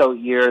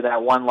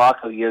that one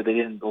lockout year, they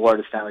didn't award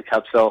a Stanley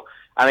Cup. So,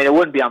 I mean, it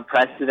wouldn't be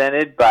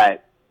unprecedented,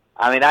 but,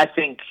 I mean, I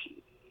think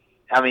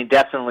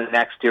definitely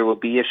next year will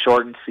be a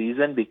shortened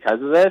season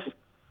because of this.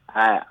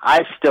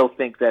 I still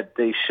think that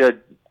they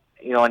should,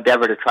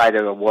 endeavor to try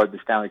to award the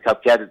Stanley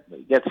Cup,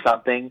 get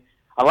something,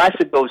 unless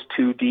it goes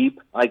too deep,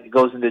 like it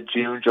goes into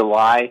June,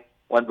 July,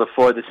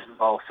 before this is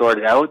all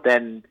sorted out,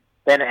 then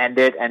end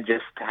it and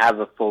just have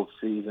a full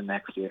season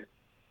next year.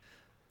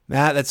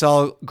 Matt, that's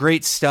all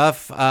great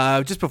stuff.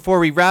 Just before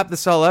we wrap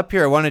this all up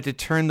here, I wanted to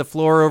turn the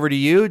floor over to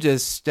you.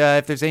 Just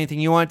if there's anything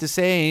you wanted to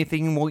say,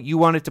 anything you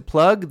wanted to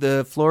plug,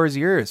 the floor is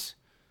yours.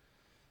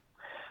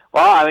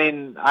 Well, I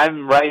mean,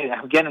 I'm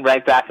getting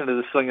right back into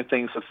the swing of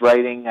things with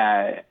writing.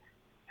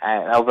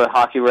 Over at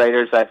Hockey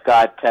Writers, I've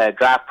got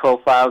draft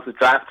profiles. The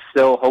draft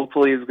still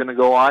hopefully is going to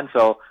go on,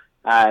 so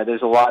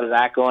there's a lot of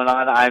that going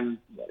on. I'm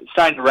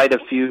starting to write a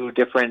few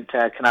different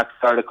Canucks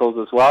articles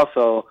as well,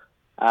 so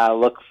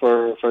look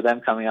for them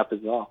coming up as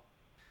well.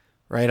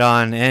 Right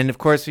on. And of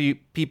course, for you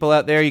people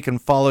out there, you can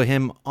follow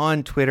him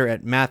on Twitter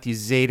at Matthew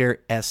Zader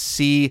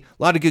SC. A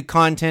lot of good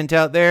content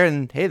out there.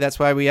 And hey, that's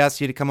why we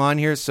asked you to come on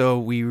here. So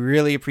we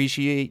really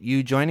appreciate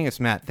you joining us,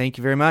 Matt. Thank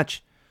you very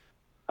much.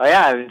 Oh,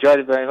 yeah, I've enjoyed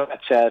it very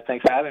much.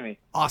 Thanks for having me.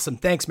 Awesome.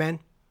 Thanks, man.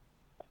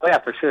 Oh, yeah,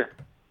 for sure.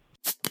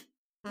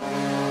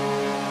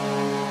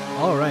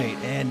 All right,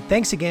 and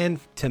thanks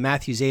again to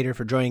Matthew Zader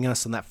for joining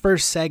us on that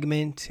first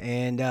segment.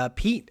 And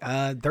Pete,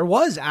 there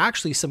was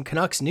actually some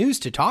Canucks news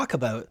to talk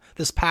about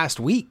this past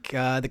week.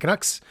 The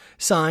Canucks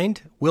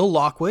signed Will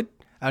Lockwood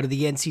out of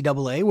the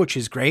NCAA, which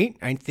is great.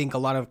 I think a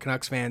lot of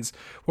Canucks fans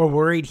were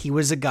worried he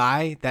was a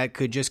guy that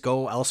could just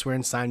go elsewhere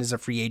and sign as a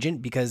free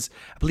agent because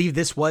I believe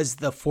this was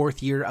the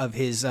fourth year of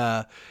his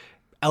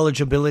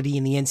eligibility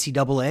in the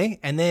NCAA.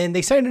 And then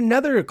they signed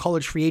another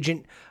college free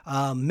agent,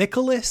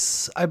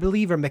 Michaelis, I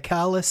believe, or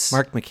Michaelis.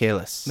 Mark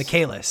Michaelis.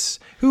 Michaelis,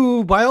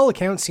 who by all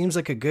accounts seems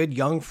like a good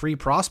young free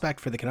prospect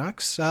for the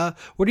Canucks.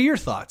 What are your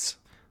thoughts?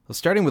 Well,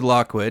 starting with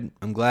Lockwood,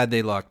 I'm glad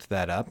they locked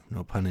that up.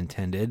 No pun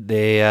intended.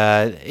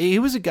 He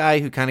was a guy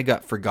who kind of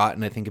got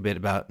forgotten, I think, a bit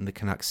about in the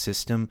Canucks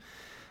system.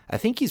 I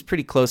think he's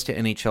pretty close to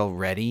NHL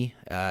ready.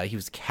 He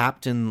was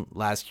captain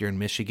last year in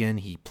Michigan.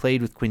 He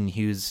played with Quinn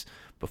Hughes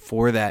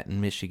before that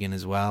in Michigan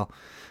as well.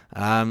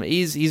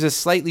 He's a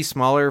slightly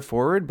smaller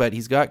forward, but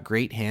he's got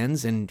great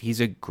hands, and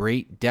he's a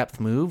great depth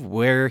move.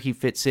 Where he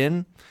fits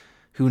in,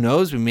 who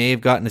knows? We may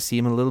have gotten to see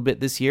him a little bit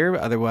this year.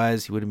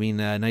 Otherwise, he would have been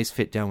a nice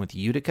fit down with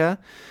Utica.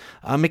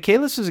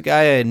 Michaelis was a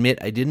guy I admit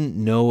I didn't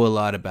know a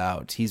lot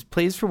about. He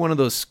plays for one of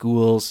those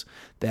schools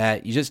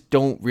that you just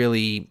don't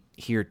really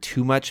hear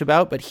too much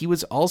about, but he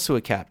was also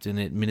a captain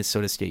at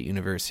Minnesota State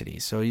University.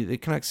 So the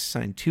Canucks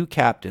signed two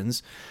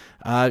captains.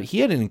 He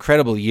had an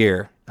incredible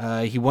year.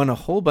 He won a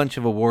whole bunch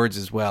of awards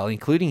as well,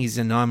 including he's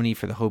a nominee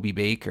for the Hobey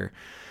Baker.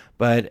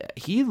 But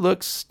he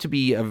looks to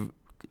be,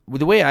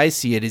 the way I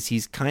see it, is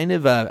he's kind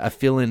of a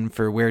fill-in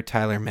for where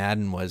Tyler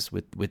Madden was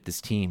with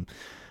this team.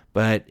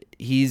 But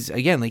he's,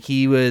 again, like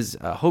he was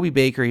Hobey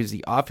Baker. He was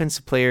the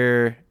offensive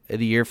player of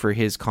the year for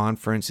his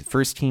conference,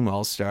 first team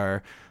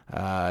All-Star.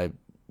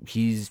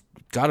 He's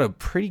got a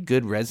pretty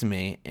good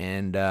resume,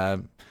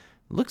 and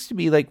looks to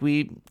be like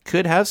we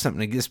could have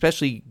something,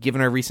 especially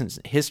given our recent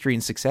history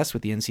and success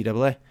with the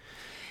NCAA.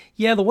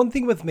 Yeah, the one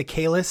thing with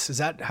Michaelis, is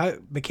that how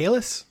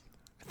Michaelis?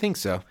 I think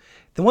so.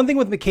 The one thing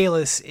with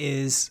Michaelis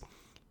is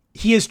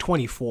he is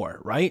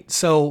 24, right?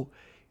 So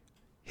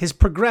his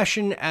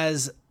progression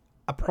as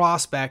a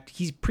prospect,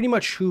 he's pretty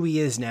much who he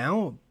is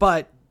now,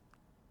 but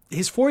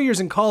his 4 years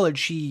in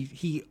college,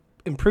 he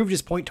improved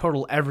his point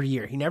total every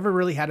year. He never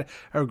really had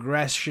a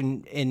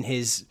regression in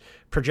his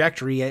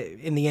trajectory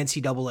in the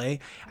NCAA.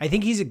 I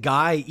think he's a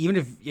guy,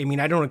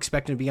 I don't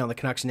expect him to be on the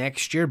Canucks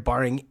next year,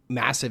 barring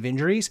massive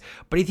injuries,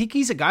 but I think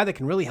he's a guy that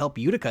can really help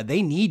Utica.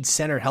 They need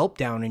center help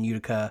down in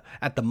Utica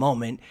at the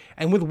moment.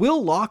 And with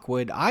Will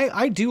Lockwood,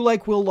 I do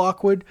like Will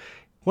Lockwood.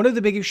 One of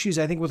the big issues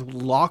I think with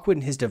Lockwood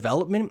and his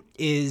development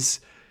is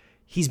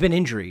he's been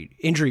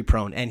injury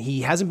prone, and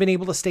he hasn't been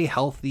able to stay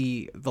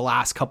healthy the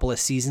last couple of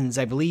seasons.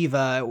 I believe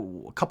a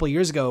couple of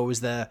years ago it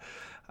was the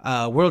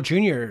World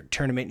Junior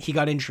tournament. He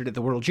got injured at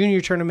the World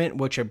Junior tournament,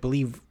 which I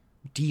believe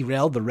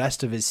derailed the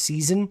rest of his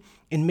season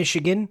in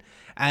Michigan.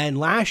 And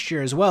last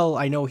year as well,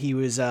 I know he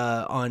was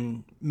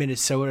on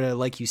Minnesota,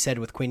 like you said,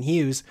 with Quinn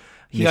Hughes.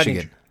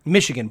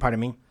 Michigan, pardon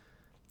me.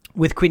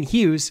 With Quinn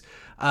Hughes,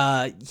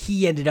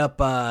 he ended up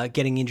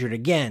getting injured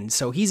again.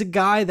 So he's a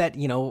guy that,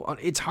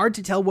 it's hard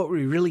to tell what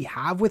we really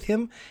have with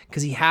him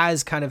because he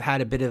has kind of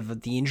had a bit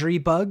of the injury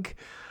bug.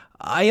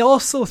 I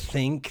also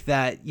think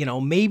that,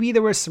 maybe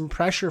there was some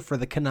pressure for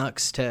the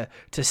Canucks to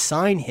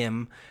sign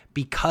him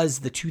because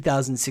the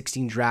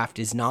 2016 draft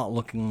is not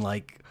looking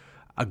like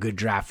a good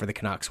draft for the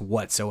Canucks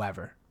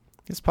whatsoever.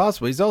 It's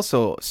possible. He's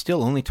also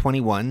still only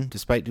 21,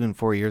 despite doing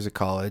 4 years of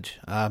college.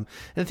 And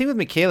the thing with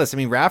Michaelis,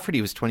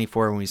 Rafferty was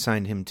 24 when we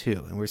signed him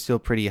too, and we're still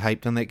pretty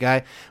hyped on that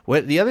guy.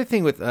 The other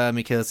thing with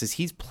Michaelis is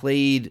he's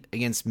played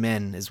against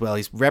men as well.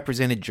 He's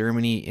represented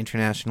Germany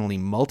internationally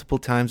multiple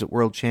times at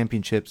World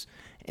Championships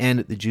and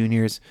at the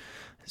juniors.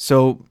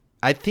 So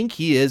I think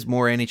he is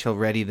more NHL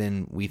ready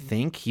than we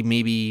think. He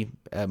may be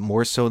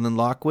more so than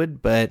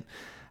Lockwood, but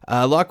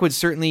Lockwood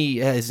certainly,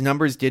 his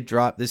numbers did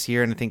drop this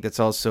year, and I think that's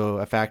also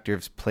a factor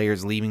of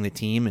players leaving the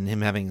team and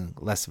him having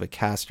less of a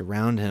cast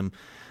around him.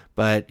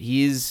 But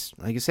he's,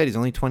 like I said, he's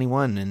only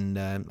 21, and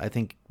I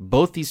think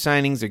both these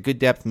signings are good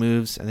depth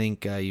moves. I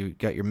think you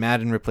got your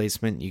Madden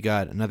replacement, you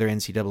got another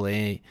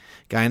NCAA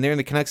guy in there, and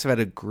the Canucks have had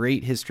a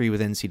great history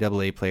with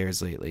NCAA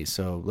players lately,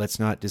 so let's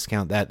not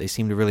discount that. They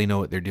seem to really know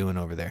what they're doing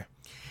over there.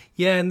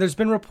 Yeah, and there's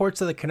been reports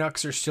that the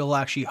Canucks are still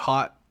actually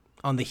hot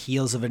on the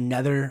heels of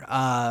another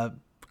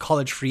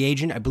college free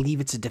agent. I believe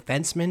it's a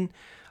defenseman.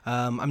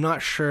 I'm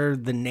not sure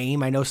the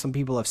name. I know some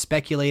people have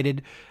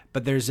speculated,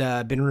 but there's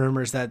been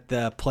rumors that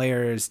the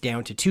player is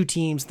down to 2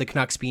 teams, the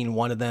Canucks being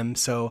one of them.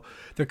 So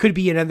there could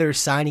be another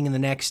signing in the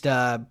next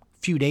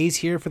few days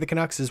here for the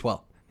Canucks as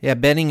well. Yeah,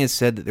 Benning has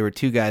said that there were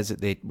 2 guys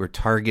that they were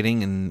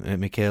targeting, and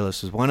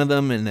Michaelis was one of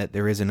them, and that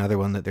there is another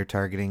one that they're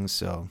targeting.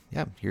 So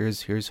yeah,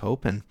 here's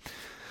hoping.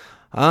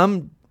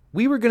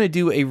 We were going to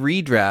do a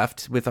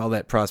redraft with all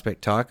that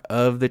prospect talk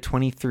of the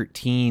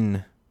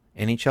 2013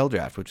 NHL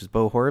draft, which was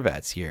Bo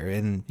Horvat's year.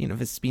 And,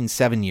 it's been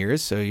 7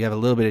 years, so you have a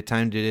little bit of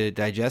time to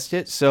digest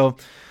it. So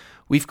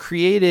we've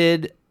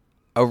created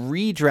a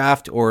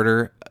redraft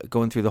order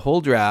going through the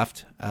whole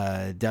draft.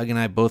 Doug and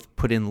I both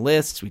put in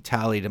lists. We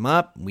tallied them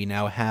up. We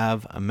now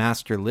have a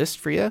master list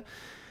for you.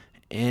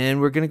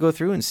 And we're going to go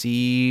through and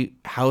see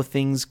how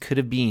things could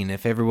have been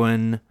if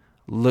everyone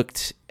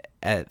looked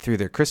through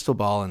their crystal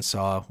ball and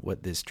saw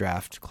what this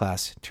draft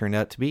class turned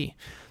out to be.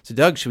 So,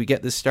 Doug, should we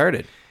get this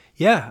started?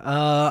 Yeah,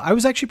 I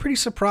was actually pretty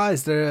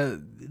surprised. The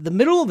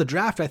middle of the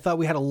draft, I thought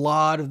we had a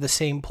lot of the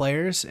same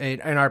players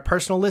in our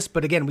personal list,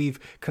 but again, we've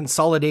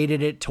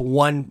consolidated it to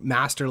one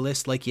master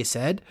list, like you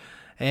said.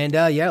 And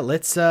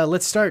let's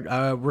start.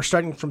 We're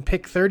starting from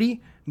pick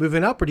 30,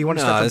 moving up, or do you want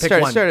to start from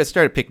pick 1?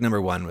 Start at pick number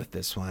 1 with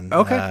this one.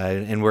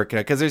 Okay, and work it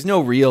out because there's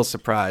no real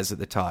surprise at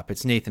the top.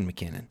 It's Nathan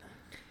MacKinnon.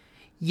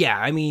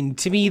 Yeah,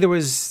 to me, there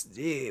was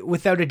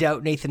without a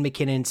doubt Nathan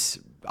MacKinnon's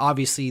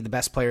obviously the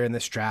best player in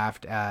this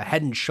draft,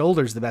 head and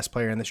shoulders the best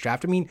player in this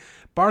draft.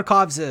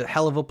 Barkov's a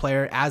hell of a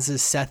player, as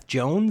is Seth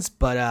Jones,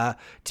 but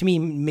to me,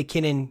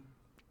 MacKinnon,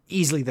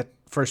 easily the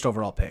first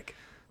overall pick.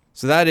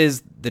 So that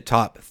is the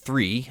top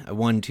 3,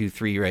 1, 2,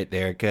 3 right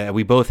there.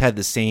 We both had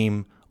the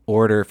same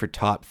order for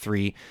top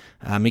 3.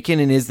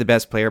 MacKinnon is the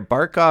best player.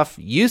 Barkov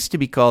used to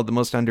be called the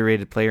most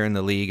underrated player in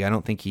the league. I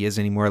don't think he is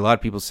anymore. A lot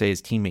of people say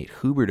his teammate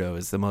Huberdeau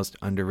is the most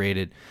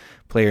underrated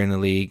player in the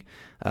league.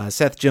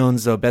 Seth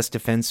Jones, though, best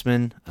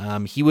defenseman.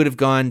 He would have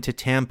gone to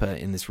Tampa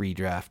in this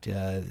redraft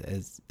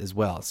as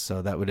well.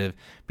 So that would have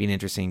been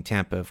interesting.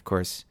 Tampa, of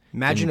course.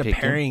 Imagine a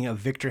pairing of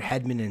Victor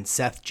Hedman and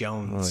Seth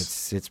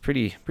Jones. Oh, it's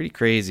pretty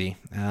crazy.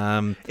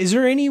 Is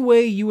there any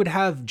way you would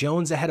have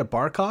Jones ahead of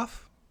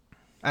Barkov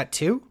at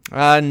 2?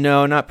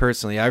 No, not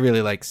personally. I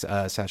really like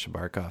Sasha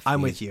Barkov.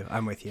 I'm with you.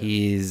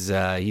 He's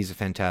a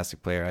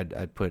fantastic player.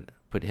 I'd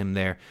put him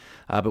there.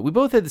 But we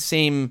both had the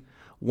same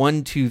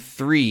 1, 2,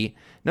 3.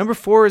 Number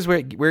 4 is where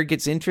it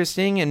gets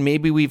interesting, and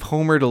maybe we've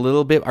homered a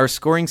little bit. Our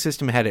scoring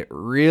system had it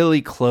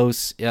really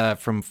close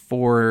from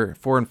 4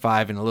 and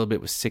 5, and a little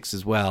bit with 6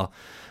 as well.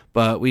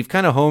 But we've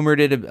kind of homered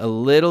it a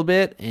little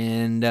bit,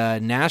 and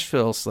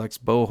Nashville selects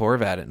Bo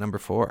Horvat at number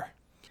 4.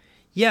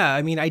 Yeah,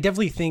 I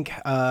definitely think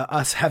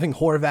us having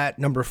Horvat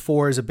number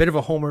 4 is a bit of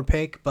a homer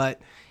pick,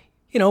 but,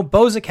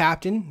 Bo's a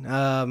captain.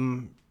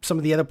 Some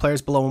of the other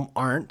players below him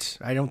aren't.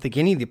 I don't think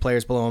any of the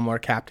players below him are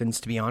captains,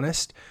 to be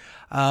honest.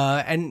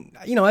 And,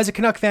 as a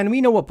Canuck fan,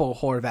 we know what Bo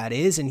Horvat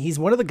is, and he's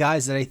one of the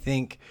guys that I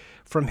think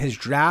from his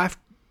draft,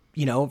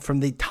 from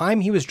the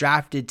time he was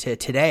drafted to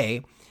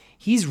today,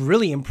 he's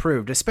really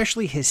improved,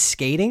 especially his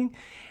skating,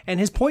 and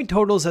his point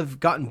totals have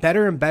gotten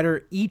better and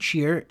better each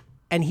year,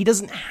 and he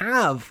doesn't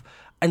have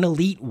an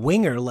elite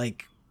winger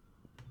like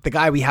the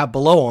guy we have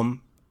below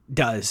him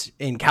does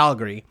in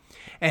Calgary.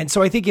 And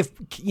so I think if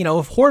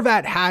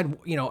Horvat had,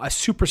 a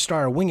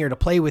superstar winger to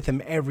play with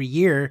him every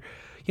year,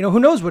 who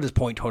knows what his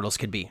point totals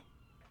could be.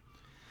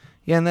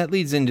 Yeah, and that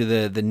leads into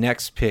the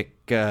next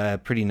pick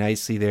pretty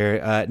nicely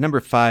there.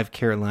 Number 5,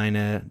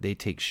 Carolina, they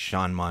take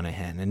Sean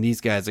Monahan. And these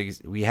guys,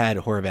 we had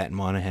Horvat and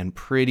Monahan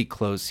pretty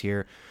close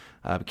here.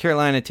 But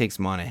Carolina takes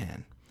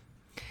Monahan.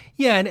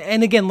 Yeah,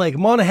 and again,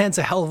 Monahan's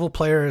a hell of a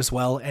player as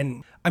well.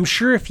 And I'm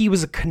sure if he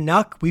was a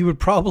Canuck, we would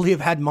probably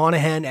have had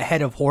Monahan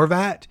ahead of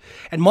Horvat.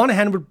 And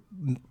Monahan would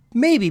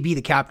maybe be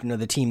the captain of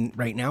the team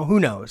right now. Who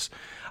knows?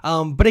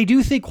 But I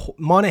do think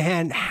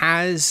Monahan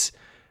has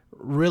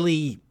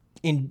really,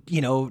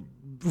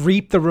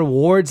 reaped the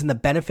rewards and the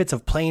benefits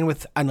of playing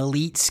with an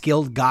elite,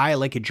 skilled guy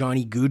like a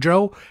Johnny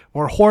Gaudreau,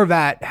 where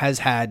Horvat has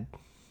had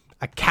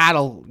a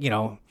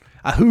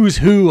a who's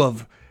who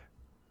of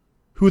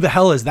who the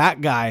hell is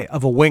that guy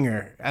of a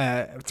winger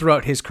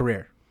throughout his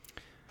career.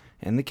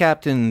 And the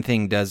captain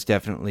thing does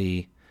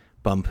definitely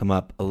bump him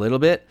up a little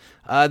bit.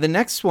 The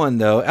next one,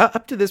 though,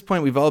 up to this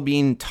point, we've all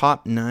been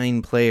top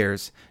 9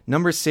 players.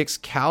 Number 6,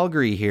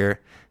 Calgary here.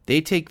 They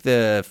take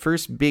the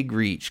first big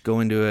reach,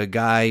 going to a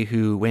guy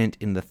who went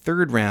in the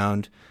 3rd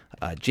round,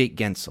 Jake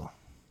Guentzel.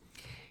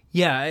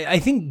 Yeah, I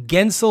think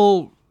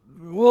Guentzel,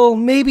 well,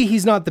 maybe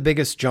he's not the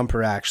biggest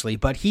jumper, actually,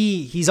 but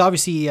he's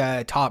obviously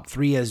top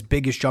 3 as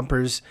biggest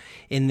jumpers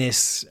in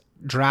this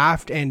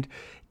draft. And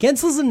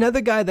Guentzel's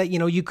another guy that,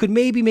 you could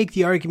maybe make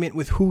the argument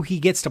with who he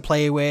gets to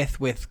play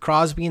with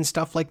Crosby and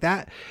stuff like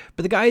that.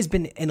 But the guy's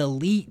been an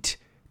elite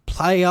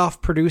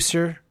playoff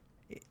producer,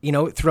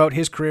 throughout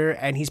his career,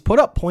 and he's put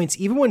up points.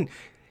 Even when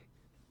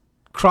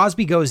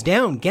Crosby goes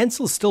down,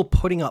 Guentzel's still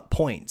putting up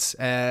points.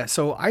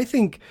 So I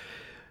think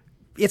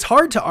it's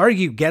hard to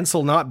argue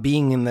Guentzel not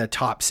being in the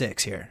top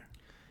 6 here.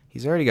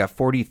 He's already got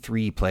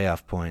 43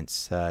 playoff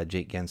points,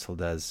 Jake Guentzel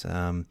does.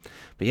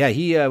 But yeah,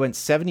 he went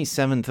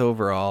 77th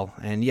overall.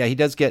 And yeah, he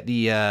does get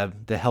the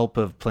help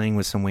of playing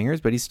with some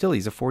wingers, but he's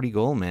a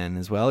 40-goal man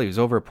as well. He was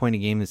over a point a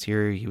game this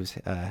year. He was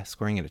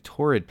scoring at a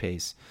torrid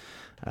pace.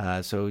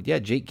 So yeah,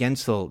 Jake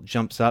Guentzel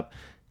jumps up.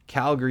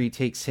 Calgary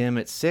takes him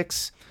at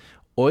 6.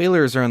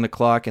 Oilers are on the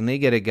clock, and they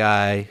get a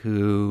guy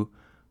who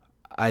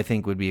I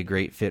think would be a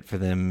great fit for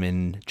them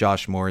in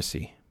Josh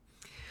Morrissey.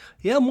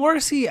 Yeah,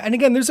 Morrissey, and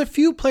again, there's a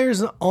few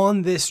players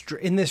in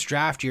this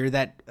draft year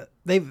that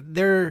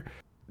their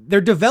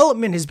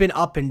development has been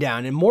up and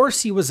down. And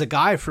Morrissey was a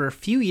guy for a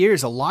few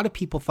years a lot of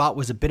people thought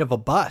was a bit of a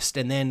bust.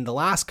 And then the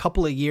last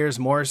couple of years,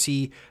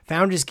 Morrissey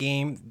found his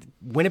game.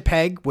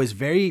 Winnipeg was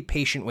very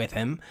patient with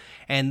him,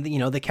 and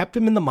they kept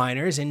him in the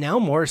minors. And now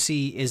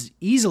Morrissey is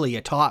easily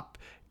a top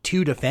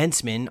 2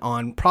 defenseman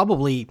on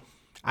probably,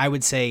 I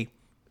would say,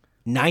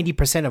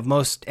 90% of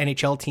most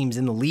NHL teams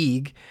in the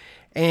league.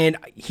 And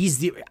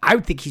I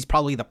would think he's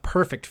probably the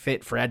perfect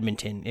fit for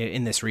Edmonton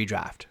in this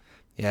redraft.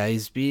 Yeah,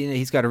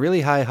 he's got a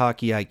really high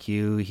hockey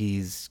IQ.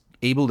 He's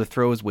able to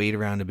throw his weight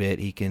around a bit.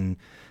 He can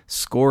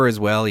score as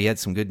well. He had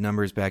some good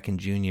numbers back in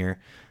junior.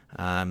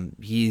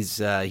 He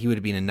would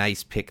have been a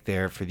nice pick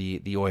there for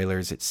the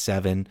Oilers at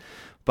 7.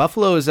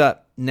 Buffalo is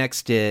up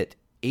next at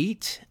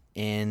 8,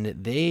 and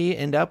they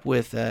end up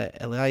with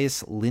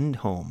Elias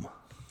Lindholm.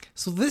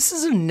 So this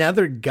is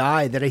another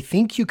guy that I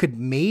think you could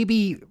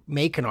maybe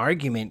make an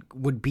argument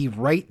would be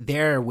right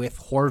there with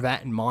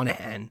Horvat and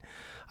Monahan.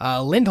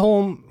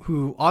 Lindholm,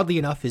 who oddly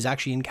enough is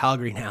actually in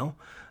Calgary now,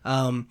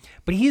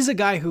 but he's a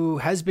guy who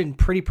has been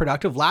pretty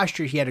productive. Last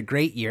year he had a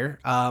great year,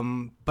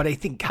 but I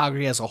think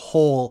Calgary as a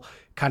whole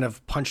kind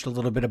of punched a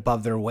little bit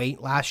above their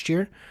weight last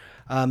year,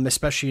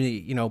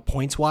 especially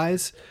points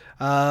wise.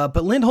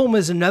 But Lindholm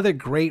is another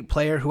great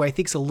player who I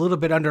think is a little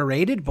bit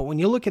underrated. But when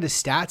you look at his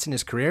stats in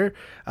his career,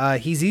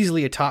 he's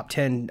easily a top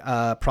 10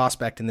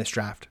 prospect in this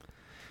draft.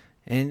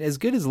 And as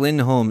good as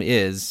Lindholm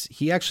is,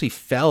 he actually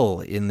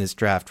fell in this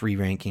draft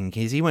re-ranking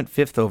because he went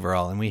 5th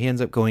overall, and he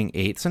ends up going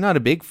 8th. So not a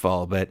big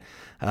fall, but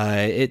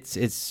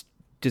it's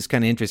just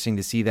kind of interesting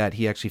to see that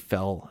he actually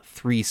fell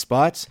 3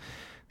 spots.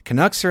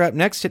 Canucks are up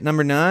next at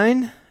number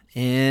 9,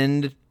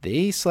 and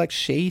they select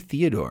Shea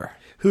Theodore.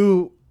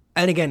 Who,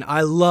 and again,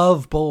 I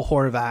love Bo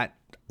Horvat.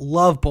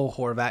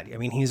 I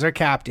mean, he's our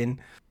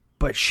captain.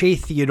 But Shea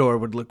Theodore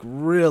would look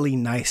really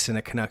nice in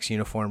a Canucks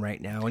uniform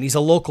right now. And he's a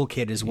local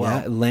kid as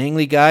well. Yeah,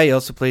 Langley guy. He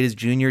also played his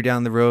junior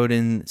down the road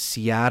in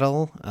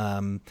Seattle.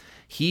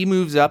 He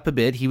moves up a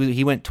bit.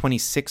 He went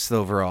 26th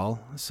overall.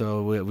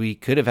 So we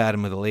could have had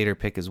him with a later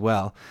pick as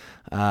well.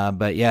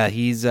 But yeah,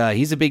 he's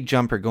a big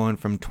jumper going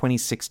from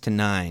 26 to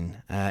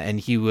 9. And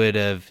he would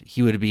have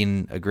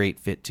been a great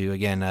fit too.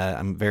 Again,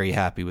 I'm very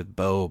happy with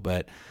Bo,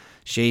 but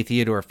Shea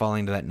Theodore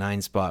falling to that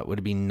 9 spot would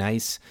have been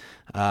nice.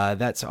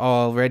 That's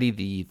already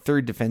the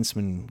 3rd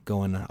defenseman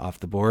going off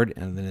the board,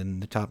 and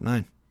then the top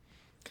 9.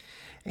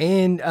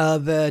 And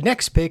the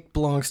next pick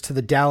belongs to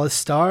the Dallas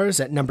Stars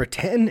at number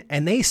 10,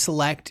 and they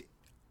select,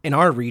 in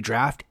our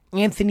redraft,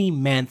 Anthony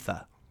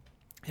Mantha.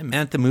 And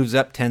Mantha moves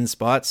up 10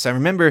 spots. I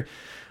remember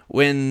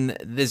when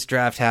this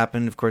draft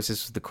happened, of course,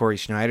 this was the Corey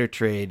Schneider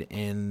trade,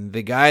 and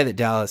the guy that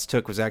Dallas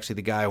took was actually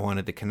the guy I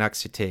wanted the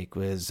Canucks to take,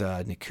 was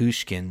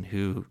Nikushkin,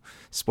 who,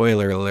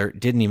 spoiler alert,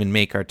 didn't even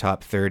make our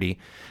top 30.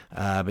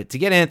 But to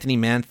get Anthony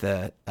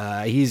Mantha,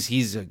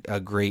 he's a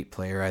great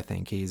player, I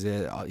think. He's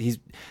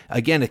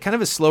again, a kind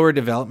of a slower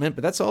development,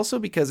 but that's also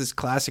because it's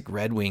classic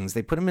Red Wings.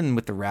 They put him in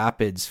with the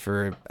Rapids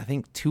for, I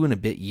think, 2 and a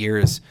bit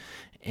years,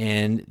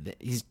 and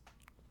he's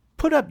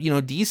put up,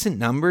 decent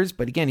numbers,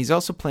 but again, he's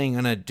also playing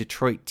on a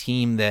Detroit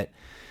team that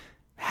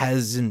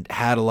hasn't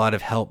had a lot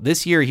of help.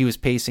 This year, he was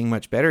pacing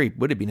much better. He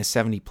would have been a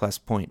 70-plus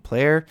point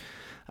player.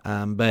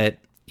 But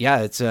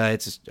yeah, it's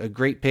a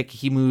great pick.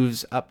 He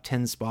moves up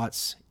 10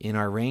 spots in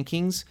our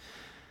rankings.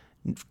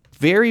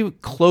 Very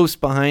close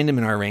behind him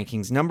in our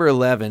rankings, number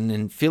 11,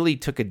 and Philly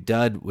took a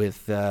dud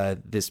with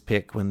this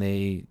pick when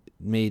they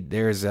made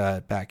theirs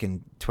back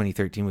in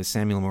 2013 with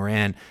Samuel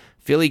Morin.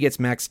 Philly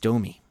gets Max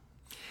Domi.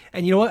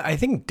 And you know what? I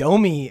think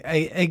Domi,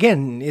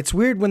 again, it's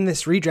weird when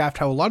this redraft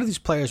how a lot of these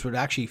players would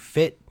actually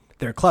fit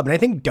their club. And I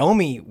think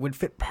Domi would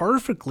fit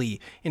perfectly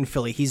in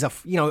Philly. He's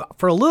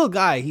for a little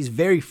guy, he's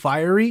very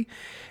fiery.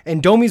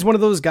 And Domi's one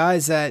of those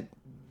guys that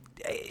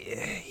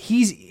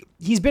he's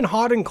been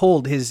hot and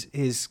cold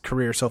his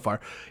career so far.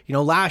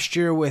 Last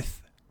year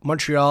with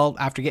Montreal,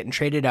 after getting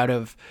traded out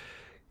of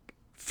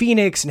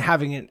Phoenix and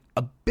having an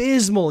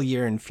abysmal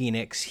year in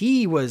Phoenix,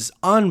 he was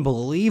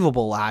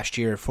unbelievable last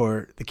year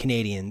for the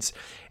Canadiens.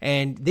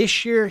 And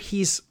this year,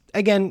 he's,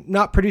 again,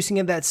 not producing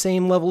at that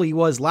same level he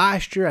was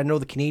last year. I know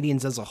the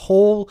Canadiens as a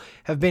whole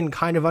have been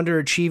kind of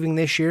underachieving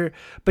this year,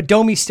 but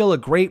Domi's still a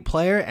great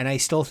player, and I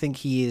still think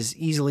he is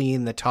easily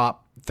in the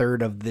top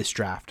third of this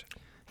draft.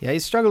 Yeah, he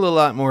struggled a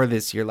lot more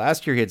this year.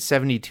 Last year, he had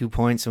 72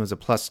 points and was a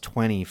plus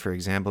 20, for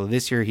example.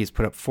 This year, he's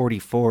put up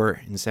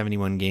 44 in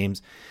 71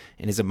 games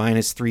and is a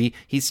minus 3.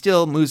 He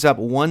still moves up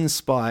 1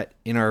 spot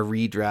in our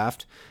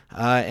redraft.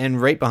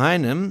 And right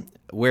behind him,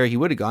 where he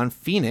would have gone,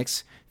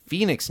 Phoenix.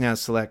 Phoenix now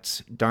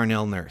selects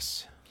Darnell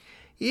Nurse.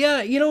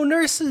 Yeah,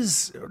 Nurse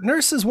is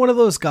one of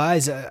those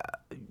guys.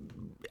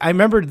 I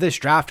remember this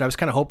draft, I was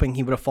kind of hoping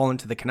he would have fallen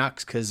to the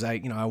Canucks because I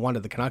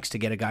wanted the Canucks to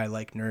get a guy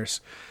like Nurse.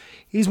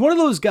 He's one of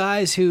those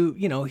guys who,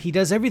 he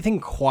does everything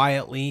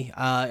quietly.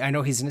 I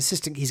know he's an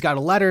assistant. He's got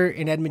a letter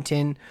in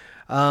Edmonton.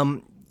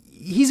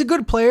 He's a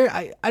good player.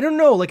 I don't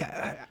know.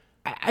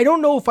 I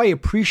don't know if I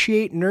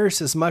appreciate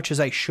Nurse as much as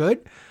I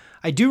should.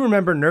 I do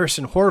remember Nurse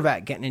and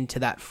Horvat getting into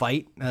that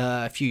fight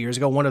a few years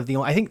ago.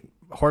 I think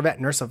Horvat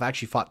and Nurse have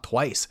actually fought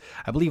twice.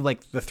 I believe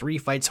the 3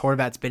 fights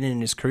Horvat's been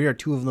in his career,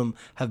 2 of them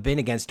have been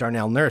against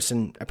Darnell Nurse,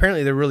 and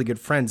apparently they're really good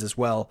friends as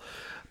well.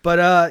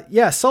 But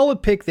yeah,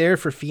 solid pick there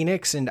for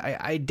Phoenix, and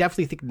I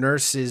definitely think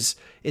Nurse is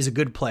a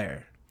good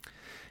player.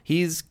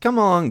 He's come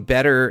along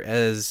better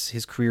as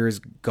his career has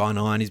gone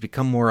on. He's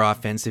become more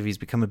offensive. He's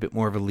become a bit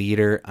more of a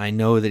leader. I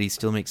know that he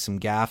still makes some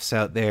gaffes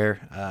out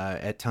there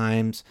at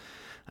times.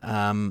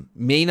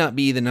 May not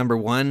be the number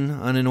 1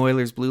 on an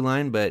Oilers blue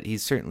line, but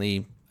he's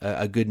certainly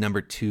a good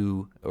number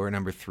 2 or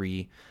number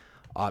 3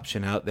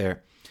 option out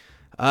there.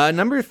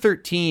 Number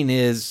 13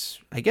 is,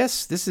 I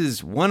guess this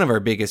is one of our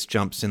biggest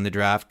jumps in the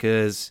draft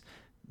because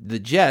the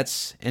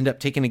Jets end up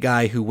taking a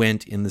guy who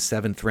went in the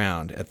 7th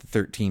round at the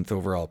 13th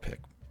overall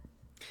pick.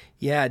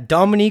 Yeah,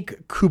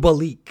 Dominik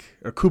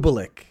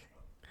Kubalik.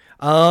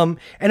 And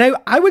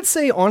I would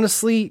say,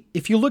 honestly,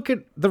 if you look at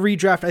the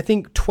redraft, I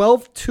think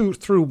 12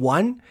 through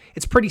 1,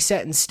 it's pretty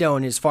set in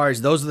stone as far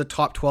as those are the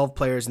top 12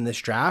 players in this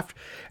draft.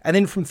 And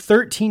then from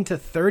 13 to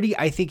 30,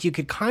 I think you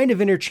could kind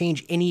of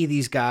interchange any of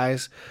these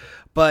guys.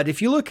 But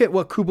if you look at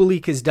what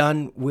Kubalik has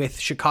done with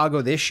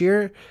Chicago this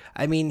year,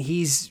 I mean,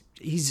 he's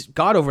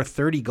got over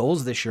 30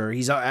 goals this year.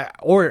 He's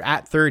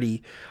at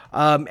 30.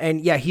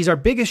 And yeah, he's our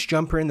biggest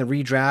jumper in the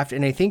redraft.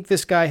 And I think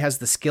this guy has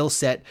the skill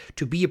set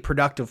to be a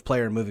productive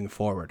player moving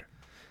forward.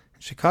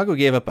 Chicago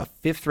gave up a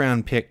 5th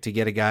round pick to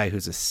get a guy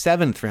who's a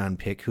 7th round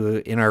pick who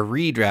in our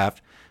redraft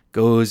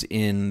goes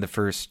in the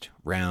 1st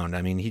round.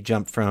 I mean, he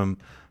jumped from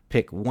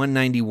pick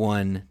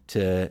 191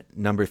 to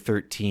number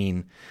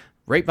 13.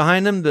 Right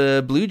behind him,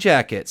 the Blue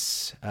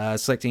Jackets,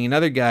 selecting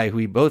another guy who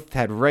we both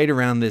had right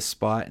around this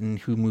spot and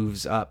who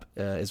moves up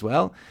as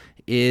well,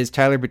 is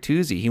Tyler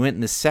Bertuzzi. He went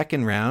in the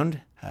 2nd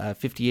round,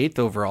 58th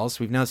overall,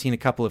 so we've now seen a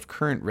couple of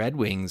current Red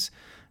Wings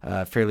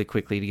fairly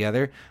quickly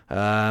together.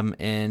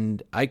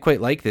 And I quite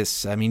like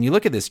this. I mean, you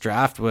look at this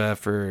draft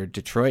for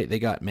Detroit, they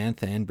got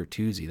Mantha and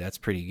Bertuzzi. That's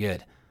pretty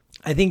good.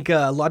 I think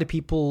a lot of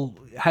people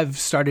have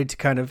started to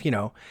kind of,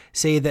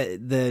 say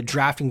that the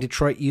drafting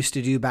Detroit used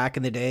to do back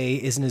in the day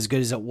isn't as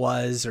good as it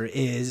was or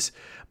is.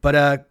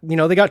 But,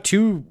 they got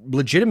 2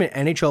 legitimate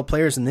NHL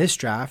players in this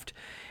draft.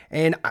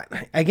 And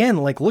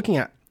again, looking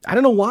at, I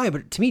don't know why,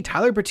 but to me,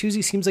 Tyler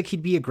Bertuzzi seems like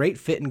he'd be a great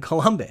fit in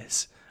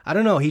Columbus. I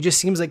don't know. He just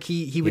seems like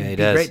he would be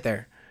great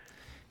there.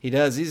 He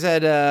does. He's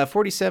had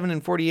 47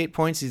 and 48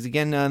 points. He's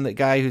again the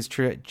guy who's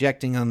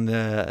trajecting on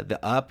the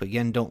up.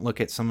 Again, don't look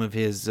at some of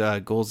his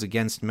goals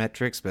against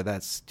metrics, but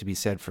that's to be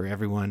said for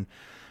everyone.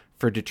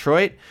 For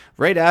Detroit,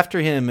 right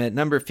after him at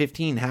number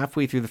 15,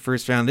 halfway through the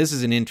first round. This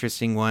is an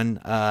interesting one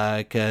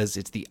because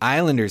it's the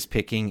Islanders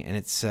picking, and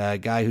it's a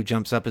guy who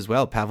jumps up as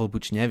well, Pavel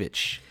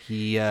Buchnevich.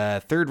 He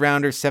third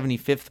rounder,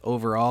 75th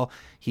overall.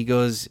 He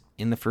goes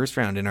in the first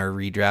round in our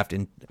redraft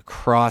and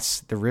across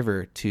the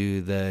river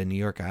to the New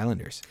York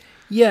Islanders.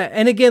 Yeah,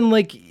 and again,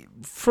 like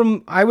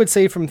I would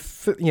say from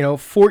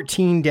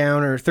 14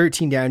 down or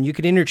 13 down, you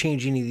could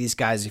interchange any of these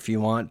guys if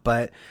you want,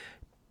 but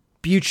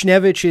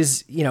Buchnevich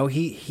is,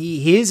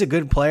 he is a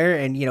good player,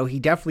 and, he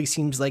definitely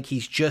seems like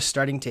he's just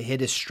starting to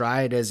hit his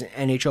stride as an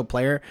NHL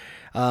player.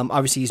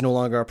 Obviously, he's no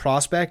longer a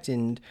prospect,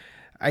 and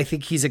I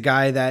think he's a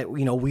guy that,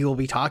 we will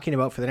be talking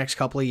about for the next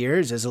couple of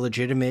years as a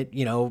legitimate,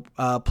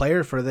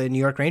 player for the New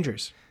York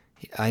Rangers.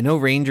 I know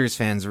Rangers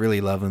fans really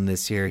love him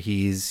this year.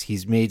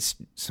 He's made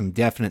some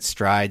definite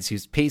strides.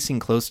 He's pacing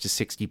close to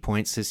 60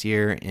 points this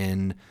year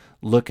and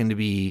looking to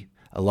be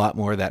a lot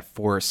more of that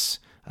force,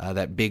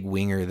 that big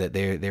winger that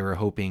they were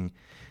hoping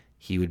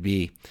he would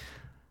be.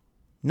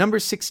 Number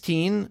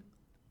 16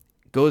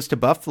 goes to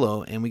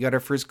Buffalo, and we got our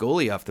first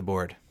goalie off the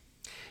board.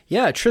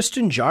 Yeah,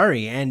 Tristan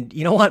Jarry. And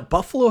you know what?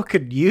 Buffalo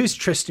could use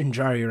Tristan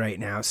Jarry right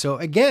now. So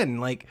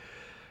again, like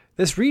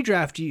this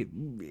redraft,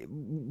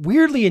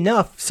 weirdly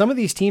enough, some of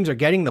these teams are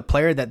getting the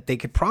player that they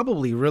could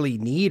probably really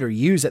need or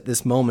use at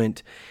this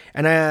moment.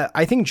 And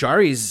I think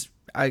Jarry's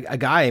a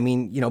guy. I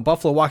mean,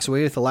 Buffalo walks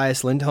away with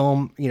Elias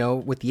Lindholm,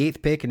 with the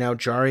 8th pick, and now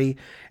Jarry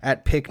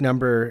at pick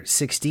number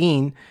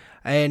 16.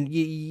 And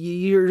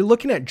you're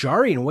looking at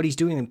Jarry and what he's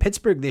doing in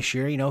Pittsburgh this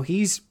year.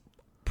 He's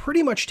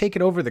pretty much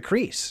taken over the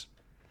crease.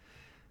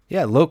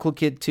 Yeah, local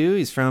kid too.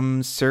 He's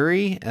from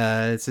Surrey.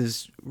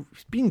 He's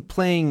been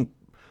playing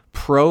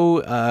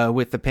pro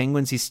with the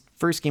Penguins. His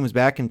first game was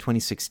back in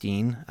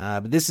 2016.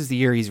 But this is the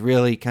year he's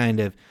really kind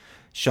of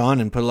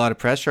shone and put a lot of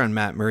pressure on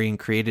Matt Murray and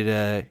created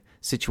a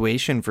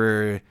situation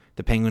for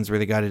the Penguins where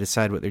they got to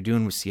decide what they're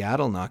doing with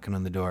Seattle knocking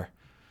on the door.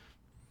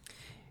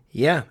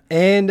 Yeah,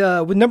 and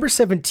with number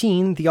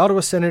 17, the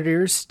Ottawa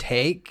Senators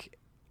take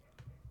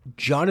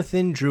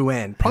Jonathan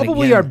Drouin,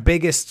 probably our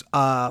biggest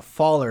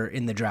faller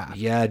in the draft.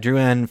 Yeah,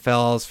 Drouin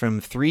falls from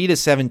 3 to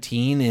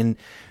 17, and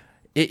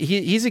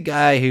he's a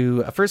guy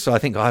who, first of all, I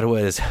think Ottawa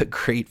is a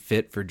great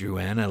fit for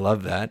Drouin. I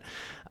love that.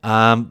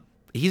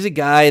 He's a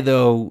guy,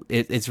 though,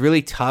 it's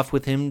really tough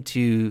with him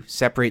to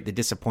separate the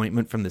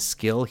disappointment from the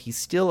skill. He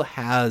still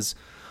has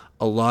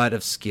a lot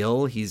of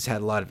skill. He's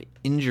had a lot of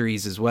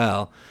injuries as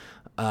well.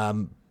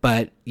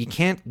 But you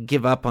can't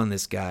give up on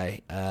this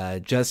guy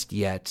just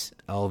yet,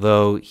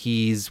 although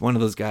he's one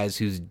of those guys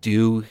who's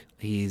due.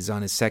 He's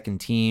on his second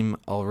team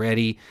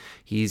already.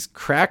 He's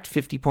cracked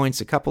 50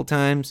 points a couple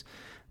times,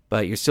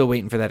 but you're still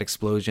waiting for that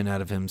explosion out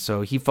of him.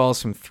 So he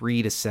falls from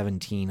 3 to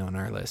 17 on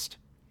our list.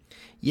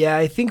 Yeah,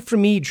 I think for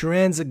me,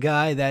 Drouin's a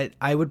guy that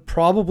I would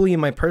probably, in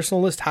my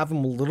personal list, have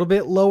him a little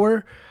bit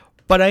lower.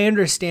 But I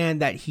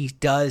understand that he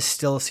does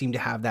still seem to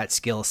have that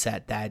skill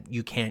set that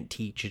you can't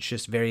teach. It's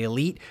just very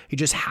elite. He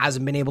just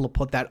hasn't been able to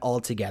put that all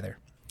together.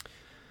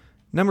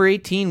 Number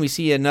 18, we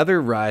see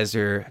another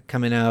riser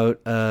coming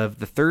out of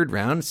the third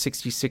round,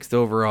 66th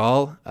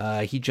overall.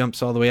 He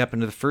jumps all the way up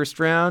into the first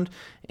round.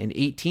 And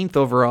 18th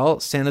overall,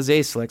 San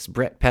Jose selects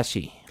Brett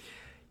Pesce.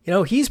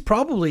 He's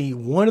probably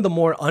one of the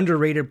more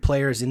underrated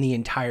players in the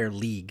entire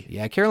league.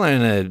 Yeah,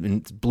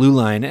 Carolina blue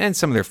line and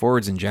some of their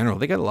forwards in general,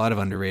 they got a lot of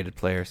underrated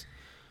players.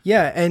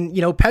 Yeah, and,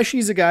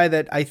 Pesce's a guy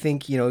that I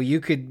think,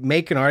 you could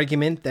make an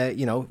argument that,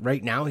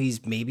 right now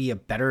he's maybe a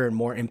better and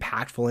more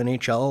impactful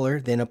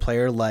NHLer than a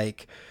player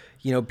like,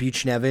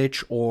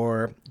 Buchnevich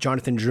or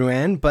Jonathan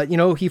Drouin. But,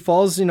 he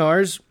falls in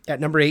ours at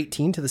number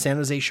 18 to the San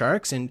Jose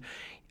Sharks, and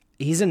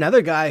he's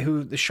another guy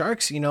who the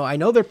Sharks, I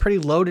know they're pretty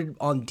loaded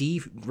on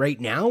D right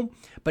now,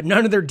 but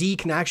none of their D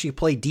can actually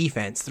play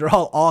defense. They're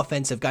all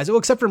offensive guys, well,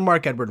 except for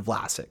Marc-Edouard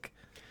Vlasic.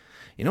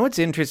 What's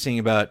interesting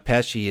about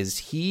Pesce is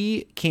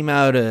he came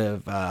out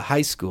of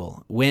high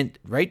school, went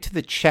right to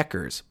the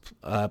Checkers,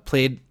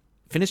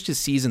 finished his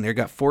season there,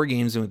 got 4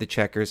 games in with the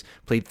Checkers,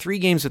 played 3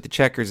 games with the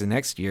Checkers the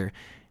next year,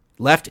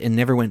 left and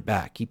never went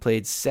back. He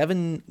played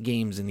 7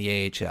 games in the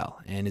AHL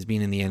and has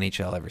been in the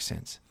NHL ever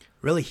since.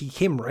 Really? He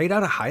came right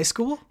out of high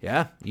school?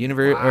 Yeah.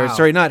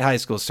 Not high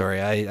school. Sorry.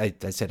 I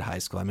said high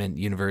school. I meant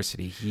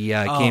university. He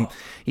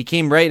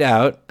came right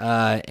out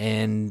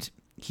and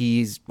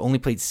he's only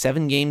played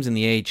 7 games in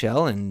the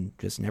AHL and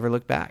just never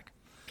looked back.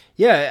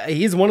 Yeah,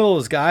 he's one of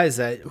those guys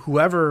that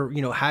whoever,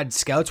 had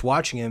scouts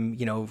watching him,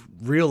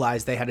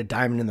 realized they had a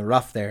diamond in the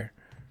rough there.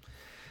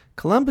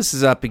 Columbus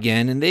is up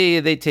again, and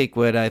they take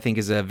what I think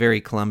is a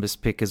very Columbus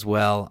pick as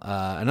well.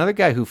 Another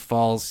guy who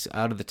falls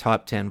out of the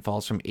top 10,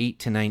 falls from 8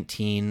 to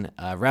 19,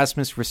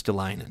 Rasmus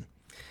Ristolainen.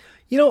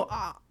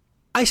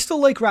 I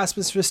still like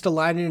Rasmus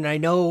Ristolainen, and I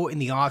know in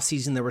the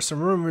offseason there were some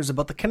rumors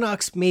about the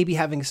Canucks maybe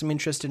having some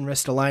interest in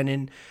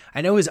Ristolainen. I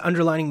know his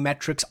underlying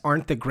metrics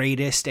aren't the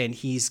greatest, and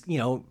he's,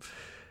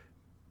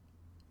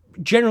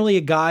 generally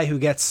a guy who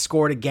gets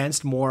scored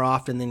against more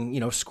often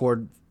than,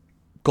 scored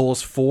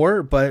goals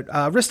for. But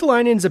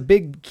Ristolainen's a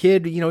big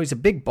kid. He's a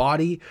big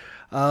body.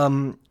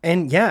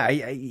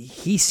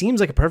 He seems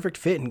like a perfect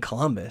fit in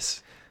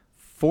Columbus.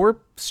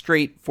 4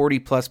 straight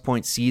 40-plus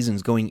point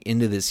seasons going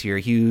into this year.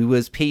 He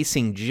was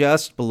pacing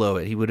just below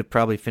it. He would have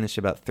probably finished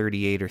about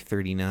 38 or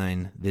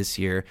 39 this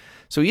year.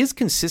 So he is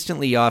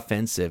consistently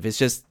offensive. It's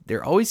just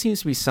there always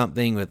seems to be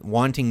something with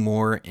wanting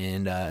more,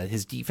 and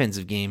his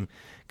defensive game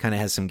kind of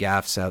has some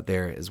gaffes out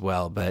there as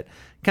well. But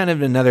kind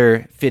of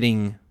another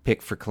fitting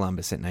pick for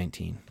Columbus at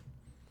 19.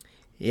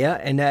 Yeah,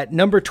 and at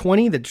number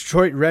 20, the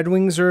Detroit Red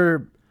Wings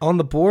are on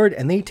the board,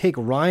 and they take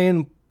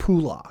Ryan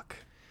Pulock.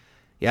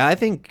 Yeah, I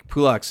think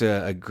Pulak's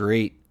a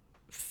great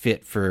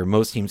fit for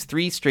most teams.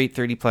 3 straight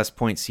 30-plus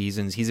point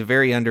seasons. He's a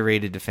very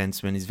underrated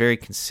defenseman. He's very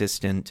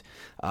consistent.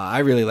 I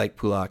really like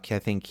Pulock. I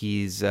think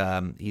he's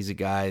a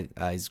guy,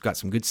 he's got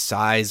some good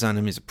size on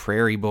him. He's a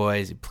prairie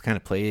boy. He kind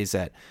of plays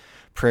at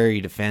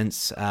prairie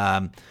defense.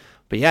 But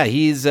yeah,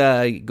 he's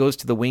goes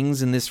to the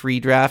Wings in this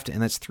redraft,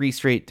 and that's 3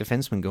 straight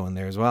defensemen going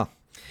there as well.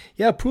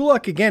 Yeah,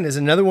 Pulock, again, is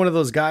another one of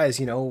those guys,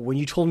 when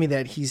you told me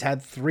that he's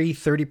had 3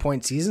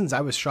 30-point seasons,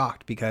 I was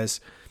shocked because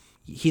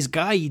he's a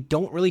guy you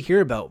don't really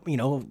hear about,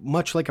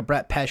 much like a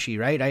Brett Pesce,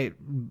 right?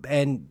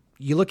 And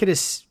you look at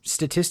his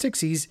statistics,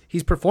 he's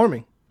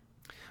performing.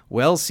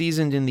 Well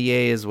seasoned in the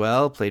A as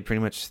well, played pretty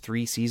much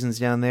 3 seasons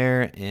down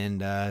there,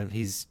 and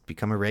he's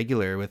become a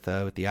regular with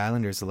the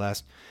Islanders the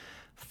last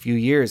few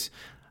years.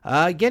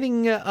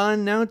 Getting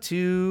on now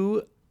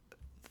to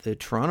the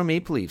Toronto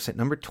Maple Leafs at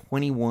number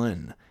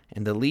 21,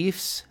 and the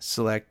Leafs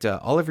select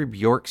Oliver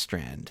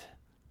Bjorkstrand.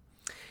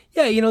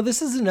 Yeah,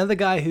 this is another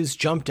guy who's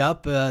jumped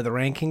up the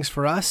rankings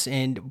for us,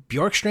 and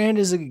Bjorkstrand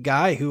is a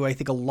guy who I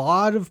think a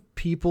lot of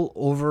people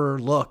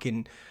overlook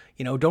and,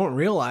 don't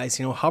realize,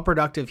 how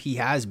productive he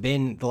has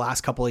been the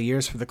last couple of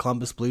years for the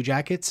Columbus Blue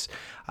Jackets.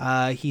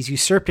 He's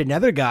usurped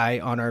another guy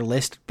on our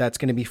list that's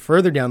going to be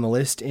further down the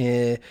list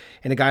in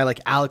a guy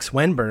like Alex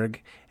Wenberg,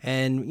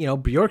 and,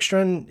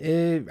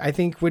 Bjorkstrand, I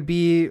think, would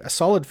be a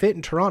solid fit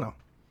in Toronto.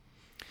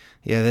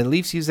 Yeah, the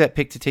Leafs use that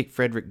pick to take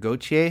Frederick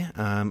Gauthier.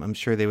 I'm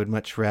sure they would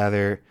much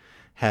rather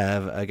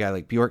have a guy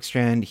like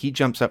Bjorkstrand. He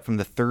jumps up from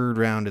the 3rd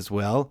round as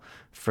well,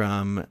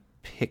 from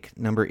pick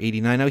number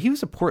 89. Now, he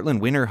was a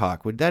Portland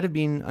Winterhawk. Would that have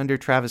been under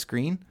Travis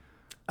Green?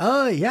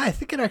 Yeah, I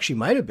think it actually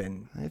might have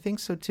been. I think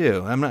so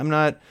too. I'm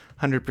not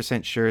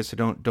 100% sure, so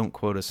don't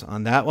quote us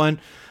on that one.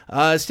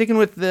 Sticking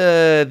with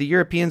the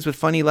Europeans with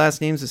funny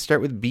last names that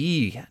start with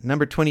B.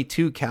 Number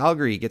 22,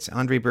 Calgary gets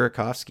Andrei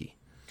Burakovsky.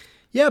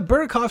 Yeah,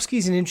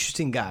 Burakovsky's an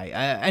interesting guy.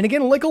 And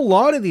again, like a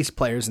lot of these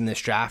players in this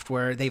draft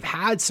where they've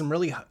had some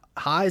really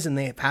highs and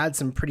they've had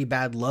some pretty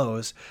bad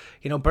lows.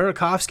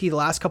 Burakovsky, the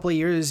last couple of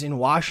years in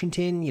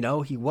Washington,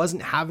 he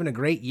wasn't having a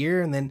great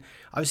year. And then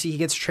obviously he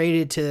gets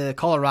traded to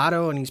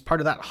Colorado and he's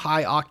part of that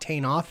high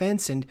octane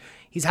offense. And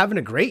he's having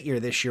a great year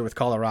this year with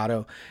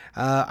Colorado.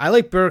 I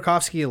like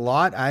Burakovsky a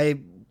lot. I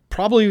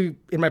probably,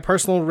 in my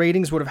personal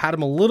ratings, would have had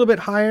him a little bit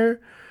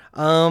higher.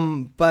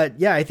 But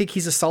yeah, I think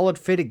he's a solid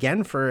fit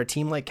again for a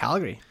team like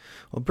Calgary.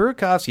 Well,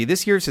 Burakovsky,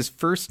 this year's his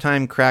first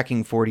time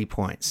cracking 40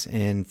 points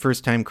and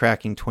first time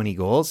cracking 20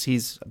 goals.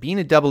 He's been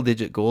a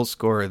double-digit goal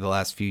scorer the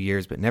last few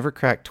years, but never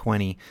cracked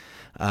 20.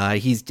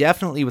 He's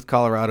definitely, with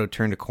Colorado,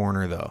 turned a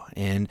corner, though.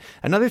 And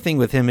another thing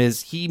with him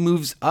is he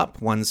moves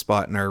up one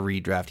spot in our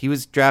redraft. He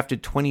was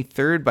drafted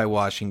 23rd by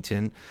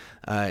Washington.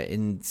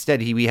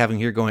 Instead, we have him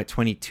here going at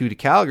 22 to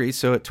Calgary.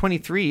 So at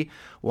 23,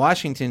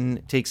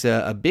 Washington takes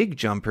a big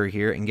jumper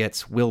here and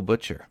gets Will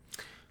Butcher.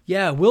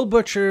 Yeah, Will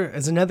Butcher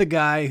is another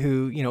guy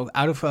who,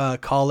 out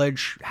of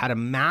college had a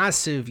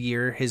massive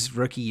year, his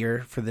rookie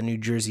year for the New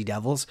Jersey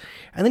Devils.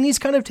 And then he's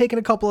kind of taken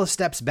a couple of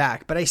steps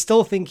back, but I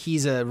still think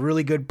he's a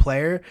really good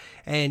player.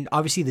 And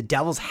obviously the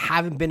Devils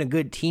haven't been a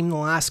good team the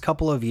last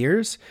couple of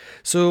years.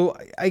 So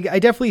I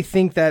definitely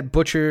think that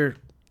Butcher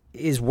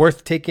is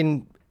worth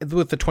taking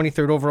with the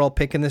 23rd overall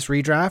pick in this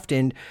redraft.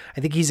 And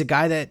I think he's a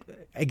guy that,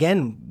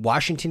 again,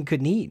 Washington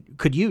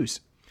could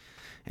use.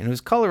 And it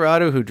was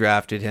Colorado who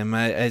drafted him.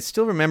 I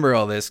still remember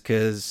all this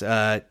because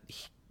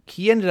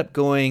he ended up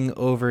going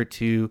over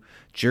to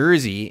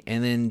Jersey,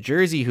 and then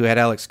Jersey, who had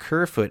Alex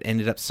Kerfoot,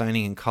 ended up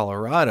signing in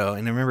Colorado.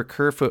 And I remember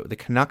Kerfoot, the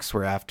Canucks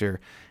were after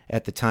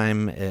at the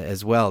time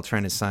as well,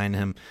 trying to sign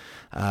him.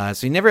 So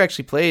he never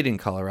actually played in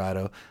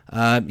Colorado.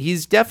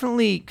 He's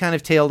definitely kind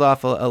of tailed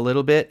off a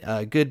little bit.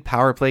 A good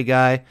power play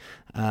guy,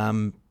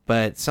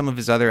 but some of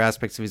his other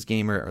aspects of his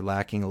game are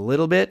lacking a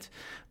little bit.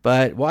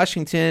 But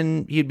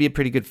Washington, he'd be a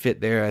pretty good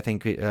fit there, I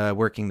think,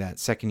 working that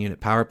second unit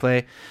power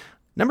play.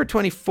 Number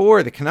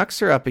 24, the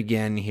Canucks are up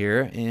again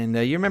here. And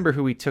you remember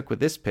who we took with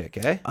this pick,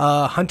 eh?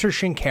 Hunter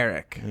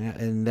Shinkaruk.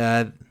 Yeah,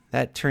 and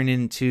that turned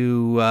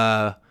into...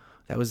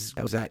 That was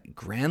that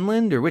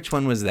Granlund, or which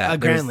one was that?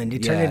 Granlund.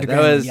 It turned into Granlund.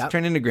 That was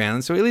turned into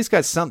Granlund. So we at least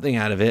got something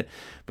out of it.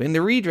 But in the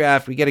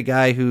redraft, we get a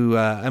guy who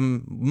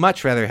I'm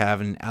much rather have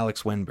in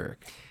Alex Wenberg.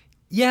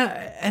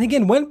 Yeah, and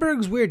again,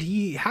 Wenberg's weird.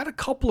 He had a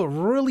couple of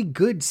really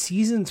good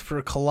seasons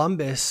for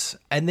Columbus,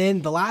 and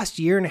then the last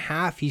year and a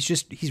half,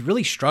 he's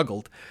really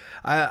struggled.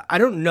 I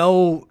don't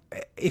know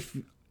if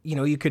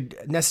you could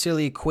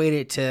necessarily equate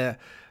it to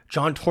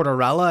John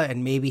Tortorella,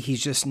 and maybe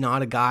he's just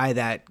not a guy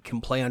that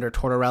can play under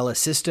Tortorella's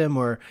system,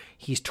 or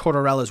he's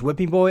Tortorella's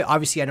whipping boy.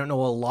 Obviously, I don't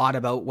know a lot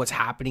about what's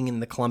happening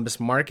in the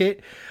Columbus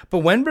market,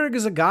 but Wenberg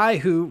is a guy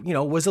who,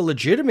 was a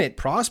legitimate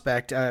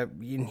prospect.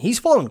 He's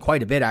fallen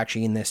quite a bit,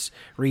 actually, in this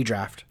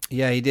redraft.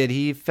 Yeah, he did.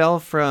 He fell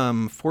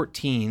from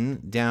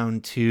 14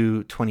 down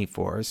to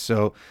 24.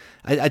 So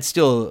I'd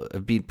still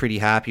be pretty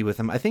happy with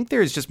him. I think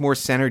there's just more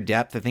center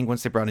depth. I think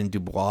once they brought in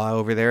Dubois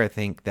over there, I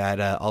think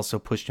that also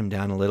pushed him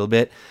down a little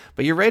bit.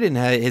 But you're right in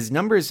his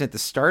numbers at the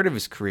start of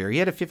his career. He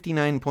had a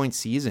 59-point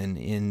season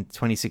in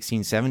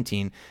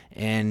 2016-17.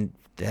 And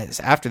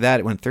after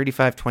that, it went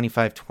 35,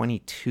 25,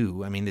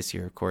 22. I mean, this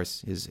year, of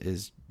course,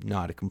 is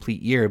not a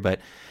complete year, but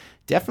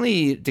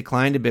definitely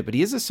declined a bit. But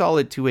he is a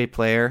solid two-way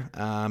player.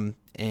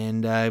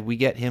 And we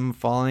get him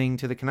falling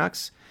to the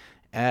Canucks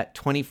at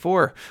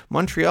 24.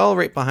 Montreal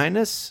right behind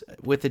us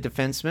with a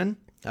defenseman.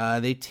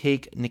 They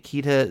take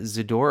Nikita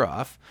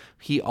Zadorov.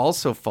 He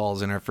also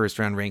falls in our first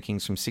round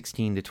rankings from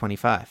 16 to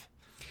 25.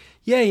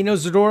 Yeah,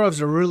 Zadorov's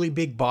a really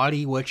big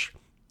body, which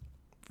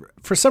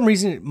for some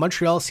reason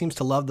Montreal seems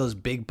to love those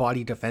big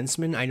body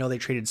defensemen. I know they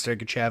traded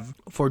Sergachev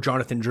for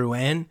Jonathan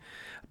Drouin,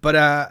 but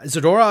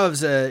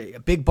Zadorov's a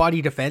big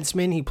body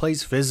defenseman. He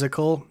plays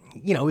physical.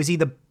 Is he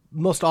the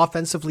most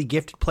offensively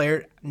gifted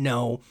player?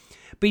 No,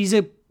 but he's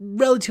a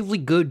relatively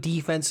good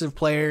defensive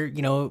player.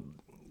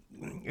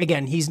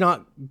 Again, he's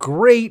not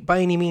great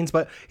by any means,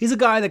 but he's a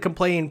guy that can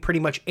play in pretty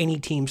much any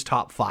team's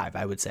top five,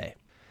 I would say.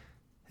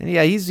 And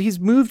yeah, he's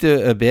moved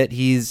a bit.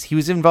 He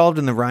was involved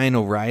in the Ryan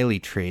O'Reilly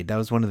trade. That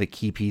was one of the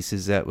key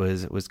pieces that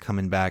was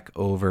coming back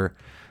over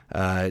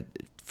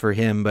for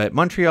him. But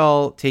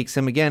Montreal takes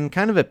him again,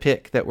 kind of a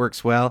pick that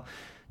works well.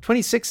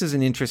 26 is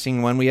an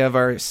interesting one. We have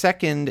our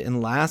second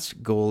and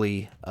last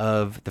goalie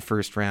of the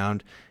first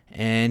round,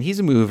 and he's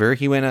a mover.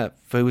 He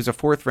was a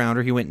fourth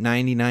rounder. He went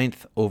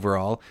 99th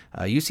overall.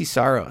 UC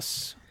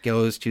Saros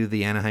goes to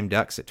the Anaheim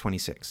Ducks at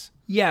 26.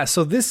 Yeah,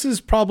 so this is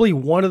probably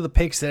one of the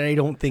picks that I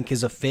don't think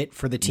is a fit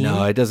for the team.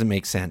 No, it doesn't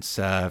make sense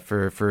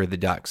for the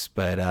Ducks,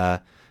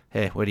 but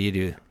hey, what do you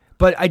do?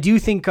 But I do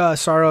think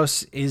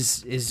Saros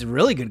is a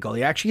really good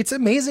goalie. Actually, it's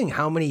amazing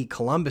how many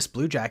Columbus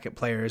Blue Jacket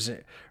players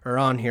are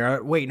on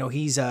here. Wait, no,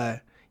 he's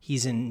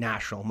in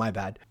Nashville. My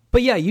bad.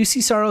 But yeah,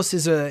 UC Saros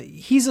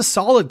he's a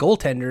solid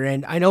goaltender,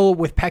 and I know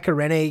with Pekka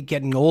Rinne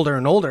getting older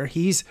and older,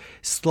 he's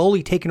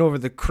slowly taken over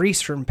the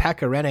crease from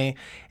Pekka Rinne,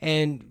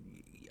 and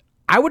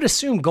I would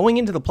assume going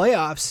into the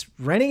playoffs,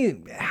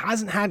 Rinne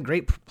hasn't had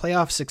great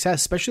playoff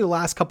success, especially the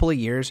last couple of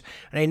years.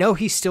 And I know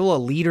he's still a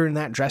leader in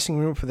that dressing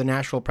room for the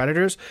Nashville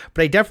Predators,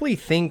 but I definitely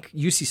think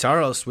UC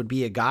Saros would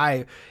be a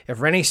guy, if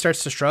Rinne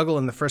starts to struggle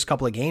in the first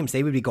couple of games,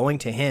 they would be going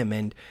to him.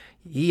 And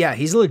yeah,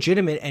 he's a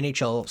legitimate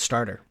NHL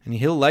starter. And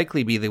he'll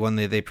likely be the one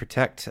that they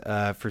protect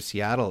for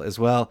Seattle as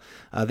well.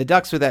 The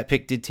Ducks with that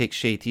pick did take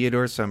Shea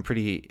Theodore, so I'm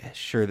pretty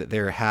sure that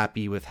they're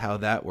happy with how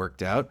that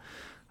worked out.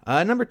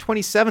 Number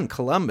 27,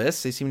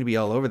 Columbus. They seem to be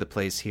all over the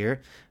place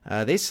here.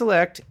 They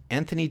select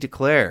Anthony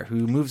Duclair,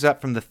 who moves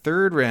up from the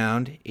third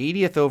round,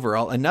 80th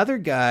overall. Another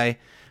guy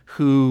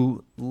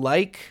who,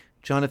 like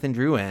Jonathan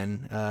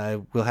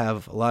Drouin, will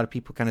have a lot of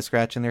people kind of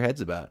scratching their heads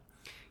about.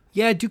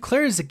 Yeah,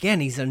 Duclair is,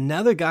 again, he's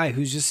another guy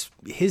who's just,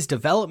 his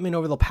development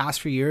over the past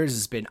few years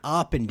has been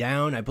up and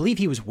down. I believe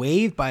he was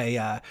waived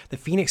by the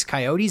Phoenix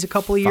Coyotes a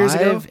couple of years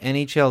ago. 5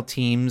 NHL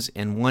teams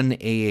and 1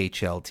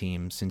 AHL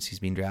team since he's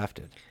been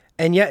drafted.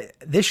 And yet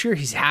this year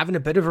he's having a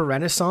bit of a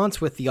renaissance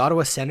with the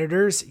Ottawa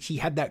Senators. He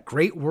had that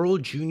great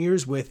World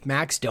Juniors with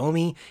Max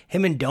Domi.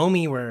 Him and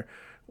Domi were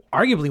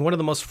arguably one of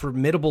the most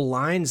formidable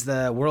lines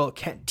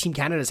the Team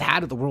Canada's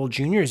had at the World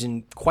Juniors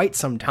in quite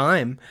some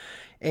time.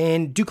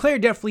 And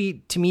Duclair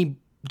definitely, to me,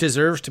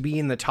 deserves to be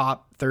in the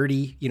top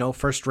 30,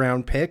 first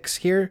round picks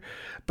here.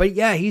 But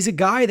yeah, he's a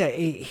guy that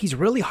he's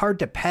really hard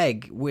to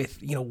peg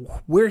with,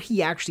 where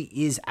he actually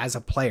is as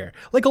a player,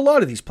 like a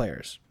lot of these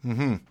players.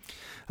 Mm-hmm.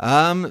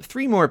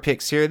 3 more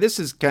picks here. This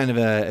is kind of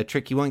a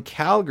tricky one.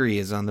 Calgary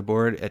is on the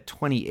board at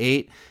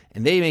 28,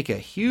 and they make a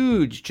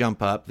huge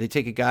jump up. They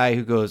take a guy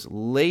who goes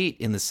late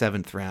in the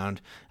 7th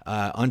round,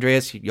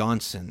 Andreas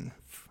Johnsson,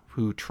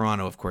 who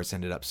Toronto, of course,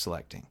 ended up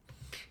selecting.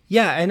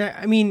 Yeah, and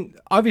I mean,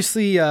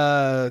 obviously,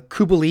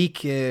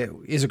 Kubalik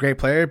is a great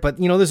player, but,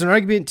 there's an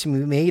argument to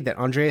be made that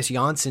Andreas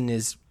Johnsson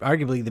is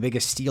arguably the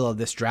biggest steal of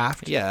this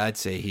draft. Yeah, I'd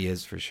say he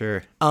is for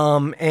sure.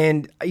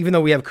 And even though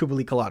we have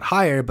Kubalik a lot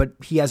higher, but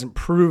he hasn't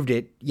proved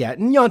it yet,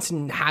 and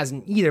Johnsson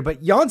hasn't either.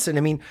 But Johnsson,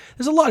 I mean,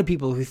 there's a lot of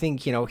people who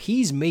think,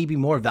 he's maybe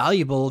more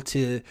valuable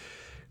to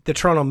the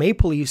Toronto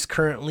Maple Leafs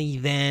currently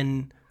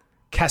than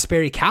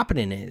Kasperi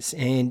Kapanen is.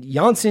 And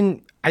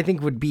Johnsson, I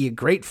think, would be a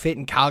great fit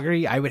in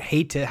Calgary. I would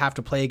hate to have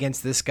to play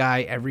against this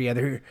guy every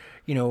other,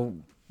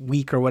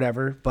 week or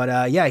whatever.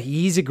 But yeah,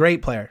 he's a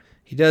great player.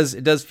 It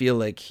does feel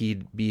like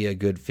he'd be a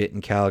good fit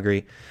in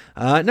Calgary.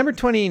 Number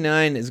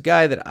 29 is a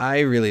guy that I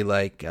really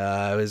like.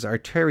 Is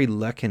Arturi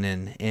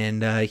Lehkonen,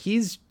 and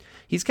he's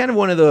he's kind of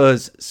one of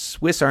those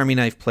Swiss Army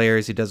knife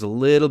players who does a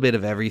little bit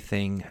of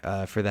everything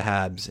for the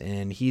Habs,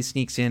 and he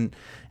sneaks in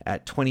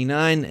at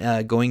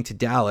 29, going to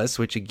Dallas,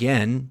 which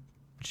again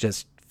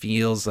just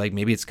feels like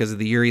maybe it's because of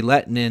the Yuri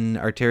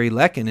Lettinen, Arturi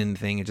Lehkonen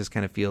thing. It just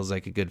kind of feels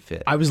like a good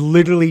fit. I was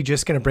literally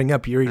just going to bring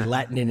up Yuri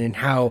Lettinen and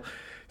how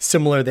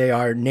similar they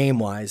are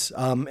name-wise.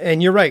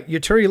 And you're right.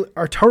 Arturi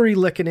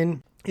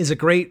Lehkonen is a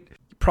great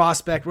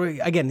prospect.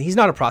 Again, he's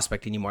not a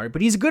prospect anymore,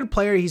 but he's a good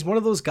player. He's one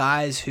of those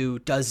guys who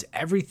does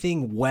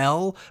everything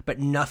well, but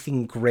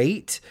nothing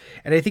great.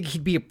 And I think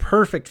he'd be a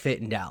perfect fit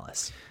in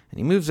Dallas. And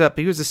he moves up.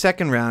 He was a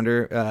second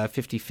rounder,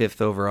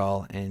 55th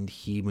overall, and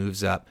he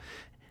moves up.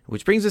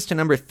 Which brings us to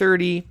number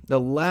 30, the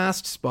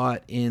last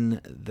spot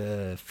in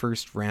the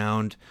first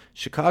round.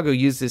 Chicago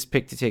used this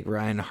pick to take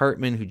Ryan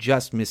Hartman, who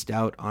just missed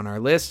out on our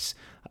lists.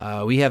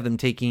 We have them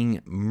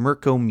taking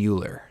Mirko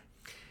Mueller.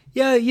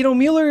 Yeah,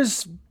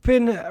 Mueller's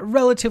been a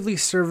relatively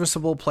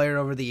serviceable player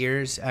over the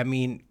years. I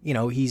mean,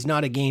 he's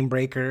not a game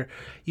breaker.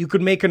 You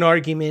could make an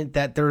argument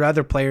that there are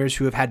other players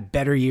who have had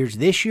better years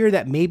this year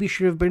that maybe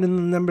should have been in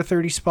the number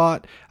 30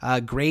 spot.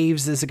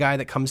 Graves is a guy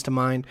that comes to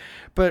mind.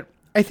 But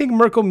I think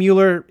Mirko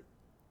Mueller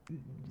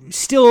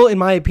still, in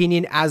my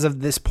opinion, as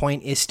of this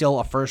point, is still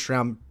a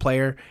first-round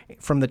player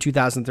from the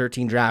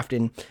 2013 draft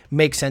and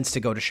makes sense to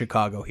go to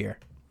Chicago here.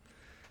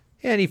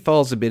 And he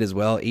falls a bit as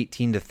well,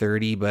 18 to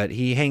 30, but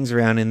he hangs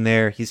around in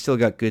there. He's still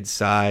got good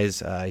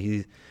size.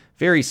 He's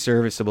very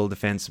serviceable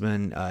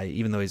defenseman,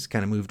 even though he's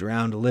kind of moved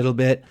around a little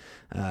bit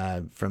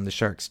from the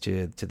Sharks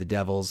to the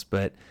Devils.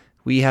 But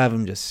we have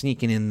him just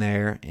sneaking in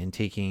there and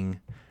taking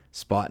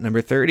spot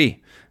number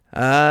 30.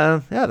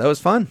 That was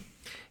fun.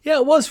 Yeah,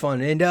 it was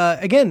fun. And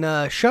again,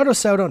 shout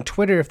us out on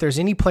Twitter if there's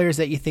any players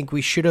that you think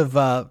we should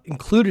have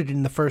included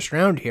in the first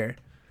round here.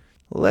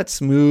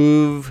 Let's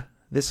move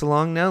this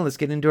along now. Let's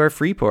get into our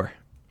free pour.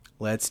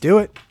 Let's do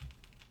it.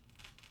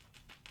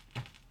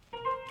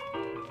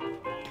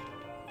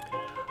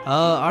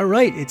 All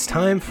right, it's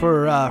time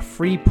for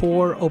free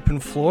pour open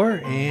floor,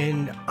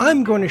 and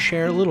I'm going to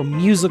share a little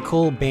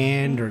musical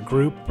band or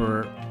group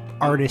or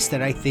artist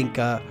that I think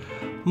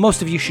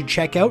most of you should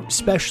check out,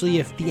 especially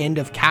if the end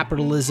of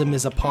capitalism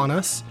is upon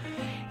us.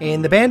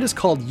 And the band is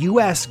called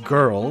U.S.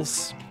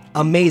 Girls.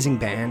 Amazing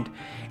band.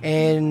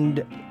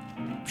 And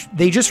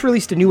they just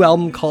released a new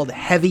album called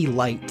Heavy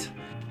Light,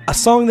 a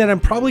song that I'm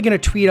probably going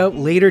to tweet out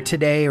later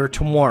today or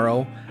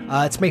tomorrow.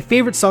 It's my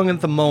favorite song at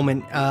the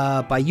moment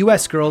by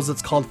U.S. Girls.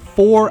 It's called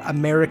 $4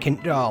 American.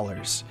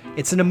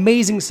 It's an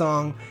amazing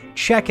song.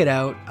 Check it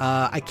out.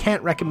 I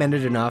can't recommend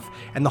it enough.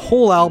 And the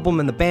whole album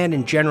and the band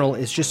in general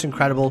is just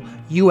incredible.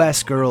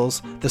 U.S.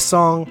 Girls, the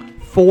song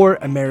 $4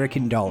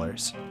 American.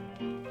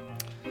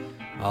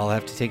 I'll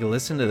have to take a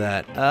listen to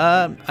that.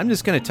 I'm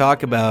just going to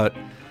talk about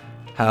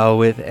how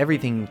with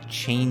everything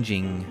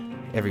changing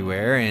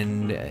everywhere,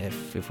 and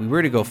if we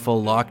were to go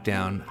full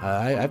lockdown,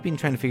 I've been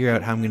trying to figure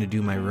out how I'm going to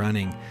do my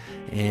running.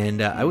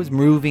 And I was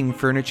moving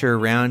furniture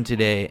around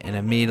today, and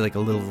I made like a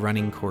little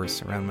running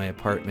course around my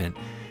apartment.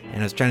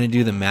 And I was trying to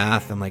do the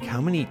math. I'm like,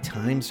 how many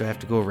times do I have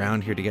to go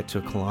around here to get to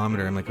a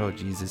kilometer? I'm like, oh,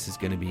 geez, this is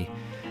going to be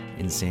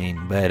insane.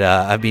 But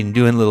I've been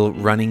doing little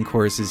running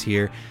courses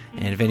here.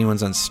 And if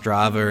anyone's on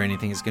Strava or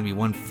anything, it's going to be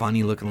one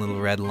funny looking little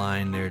red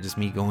line there. Just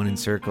me going in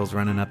circles,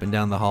 running up and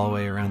down the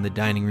hallway, around the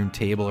dining room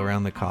table,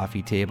 around the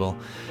coffee table.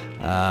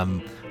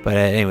 But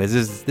anyways,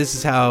 this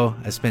is how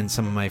I spend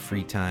some of my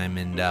free time.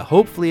 And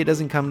hopefully it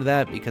doesn't come to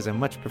that, because I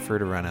much prefer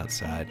to run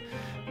outside.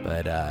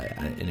 But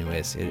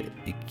anyways,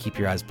 keep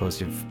your eyes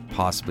posted,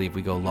 possibly if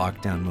we go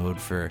lockdown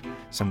mode, for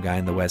some guy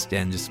in the West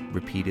End just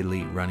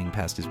repeatedly running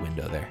past his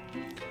window there.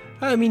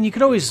 I mean, you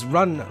could always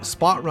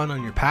spot run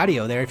on your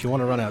patio there if you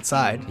want to run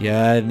outside.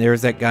 Yeah, and there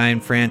was that guy in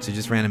France who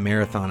just ran a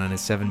marathon on his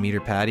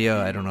 7-meter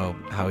patio. I don't know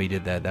how he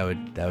did that. That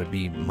would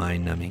be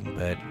mind-numbing,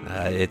 but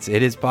it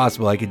is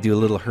possible. I could do a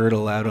little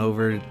hurdle out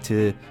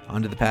onto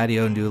the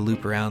patio and do a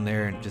loop around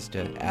there, and just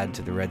to add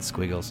to the red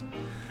squiggles.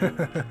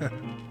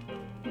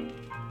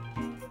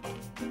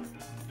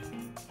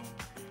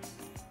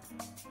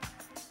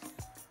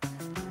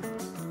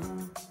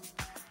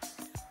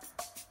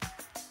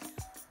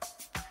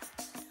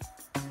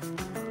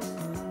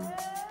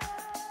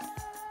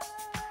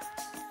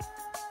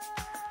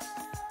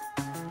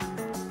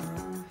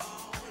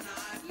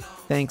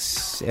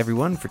 Thanks,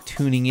 everyone, for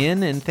tuning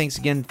in, and thanks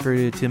again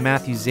to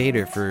Matthew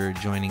Zader for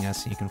joining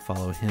us. You can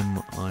follow him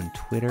on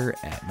Twitter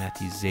at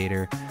Matthew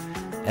Zader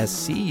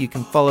SC. You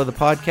can follow the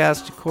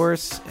podcast, of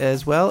course,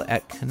 as well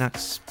at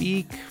Canucks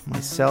Speak.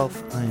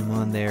 Myself, I am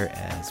on there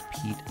as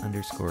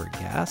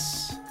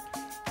Pete_Gas.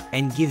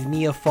 And give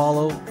me a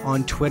follow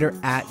on Twitter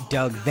at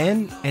Doug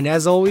Venn. And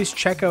as always,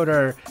 check out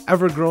our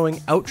ever-growing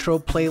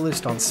outro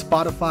playlist on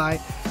Spotify.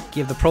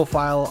 Give the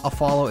profile a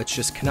follow. It's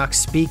just Canucks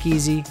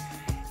Speakeasy.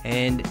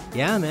 And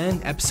yeah,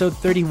 man, episode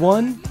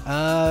 31,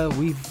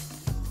 we've,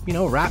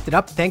 wrapped it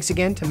up. Thanks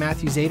again to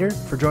Matthew Zader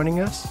for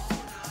joining us.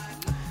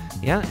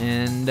 Yeah,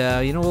 and,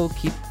 we'll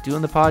keep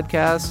doing the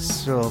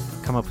podcasts. We'll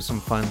come up with some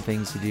fun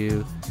things to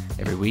do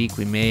every week.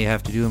 We may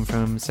have to do them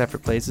from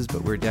separate places,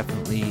 but we're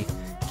definitely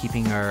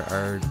keeping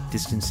our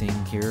distancing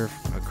here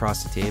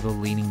across the table,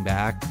 leaning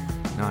back,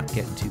 not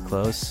getting too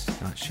close,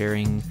 not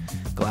sharing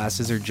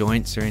glasses or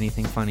joints or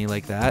anything funny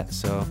like that.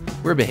 So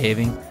we're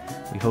behaving.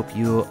 We hope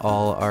you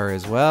all are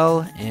as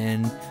well.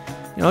 And,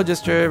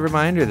 just a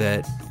reminder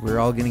that we're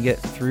all going to get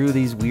through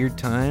these weird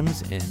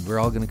times, and we're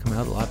all going to come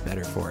out a lot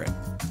better for it.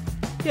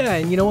 Yeah,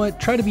 and you know what?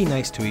 Try to be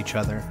nice to each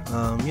other.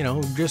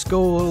 Just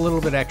go a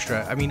little bit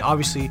extra. I mean,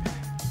 obviously,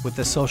 with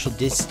the social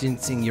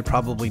distancing, you're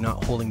probably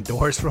not holding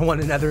doors for one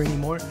another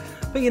anymore.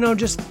 But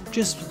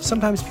just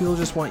sometimes people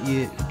just want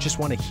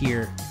to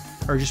hear,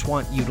 or just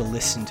want you to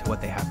listen to what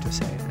they have to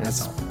say.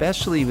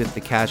 Especially with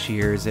the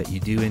cashiers that you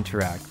do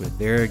interact with.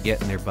 They're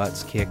getting their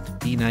butts kicked.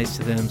 Be nice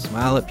to them.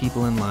 Smile at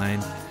people in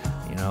line.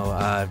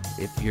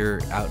 If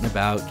you're out and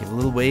about, give a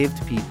little wave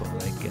to people.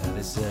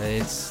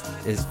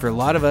 It's for a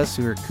lot of us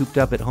who are cooped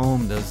up at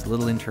home, those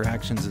little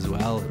interactions as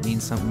well, it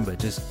means something, but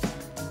just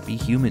be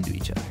human to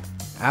each other.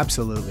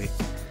 Absolutely.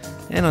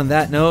 And on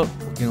that note,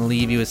 we're going to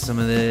leave you with some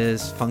of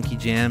this funky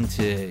jam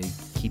to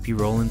keep you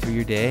rolling through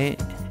your day.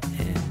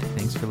 And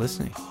thanks for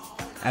listening.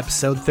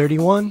 Episode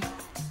 31.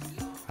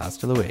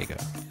 Hasta luego.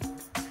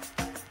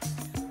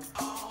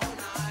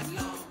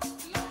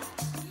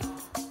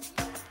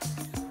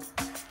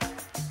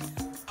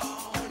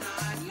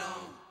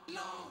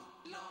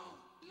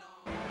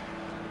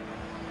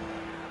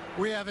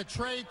 We have a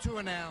trade to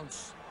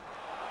announce.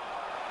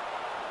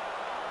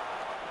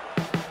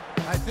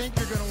 I think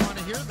you're going to want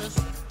to hear this.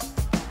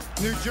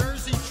 New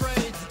Jersey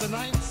trades the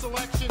 9th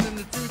selection in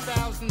the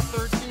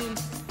 2013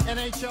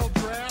 NHL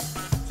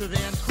Draft to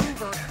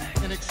Vancouver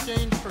in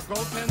exchange for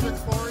goaltender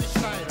Corey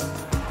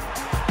Schneider.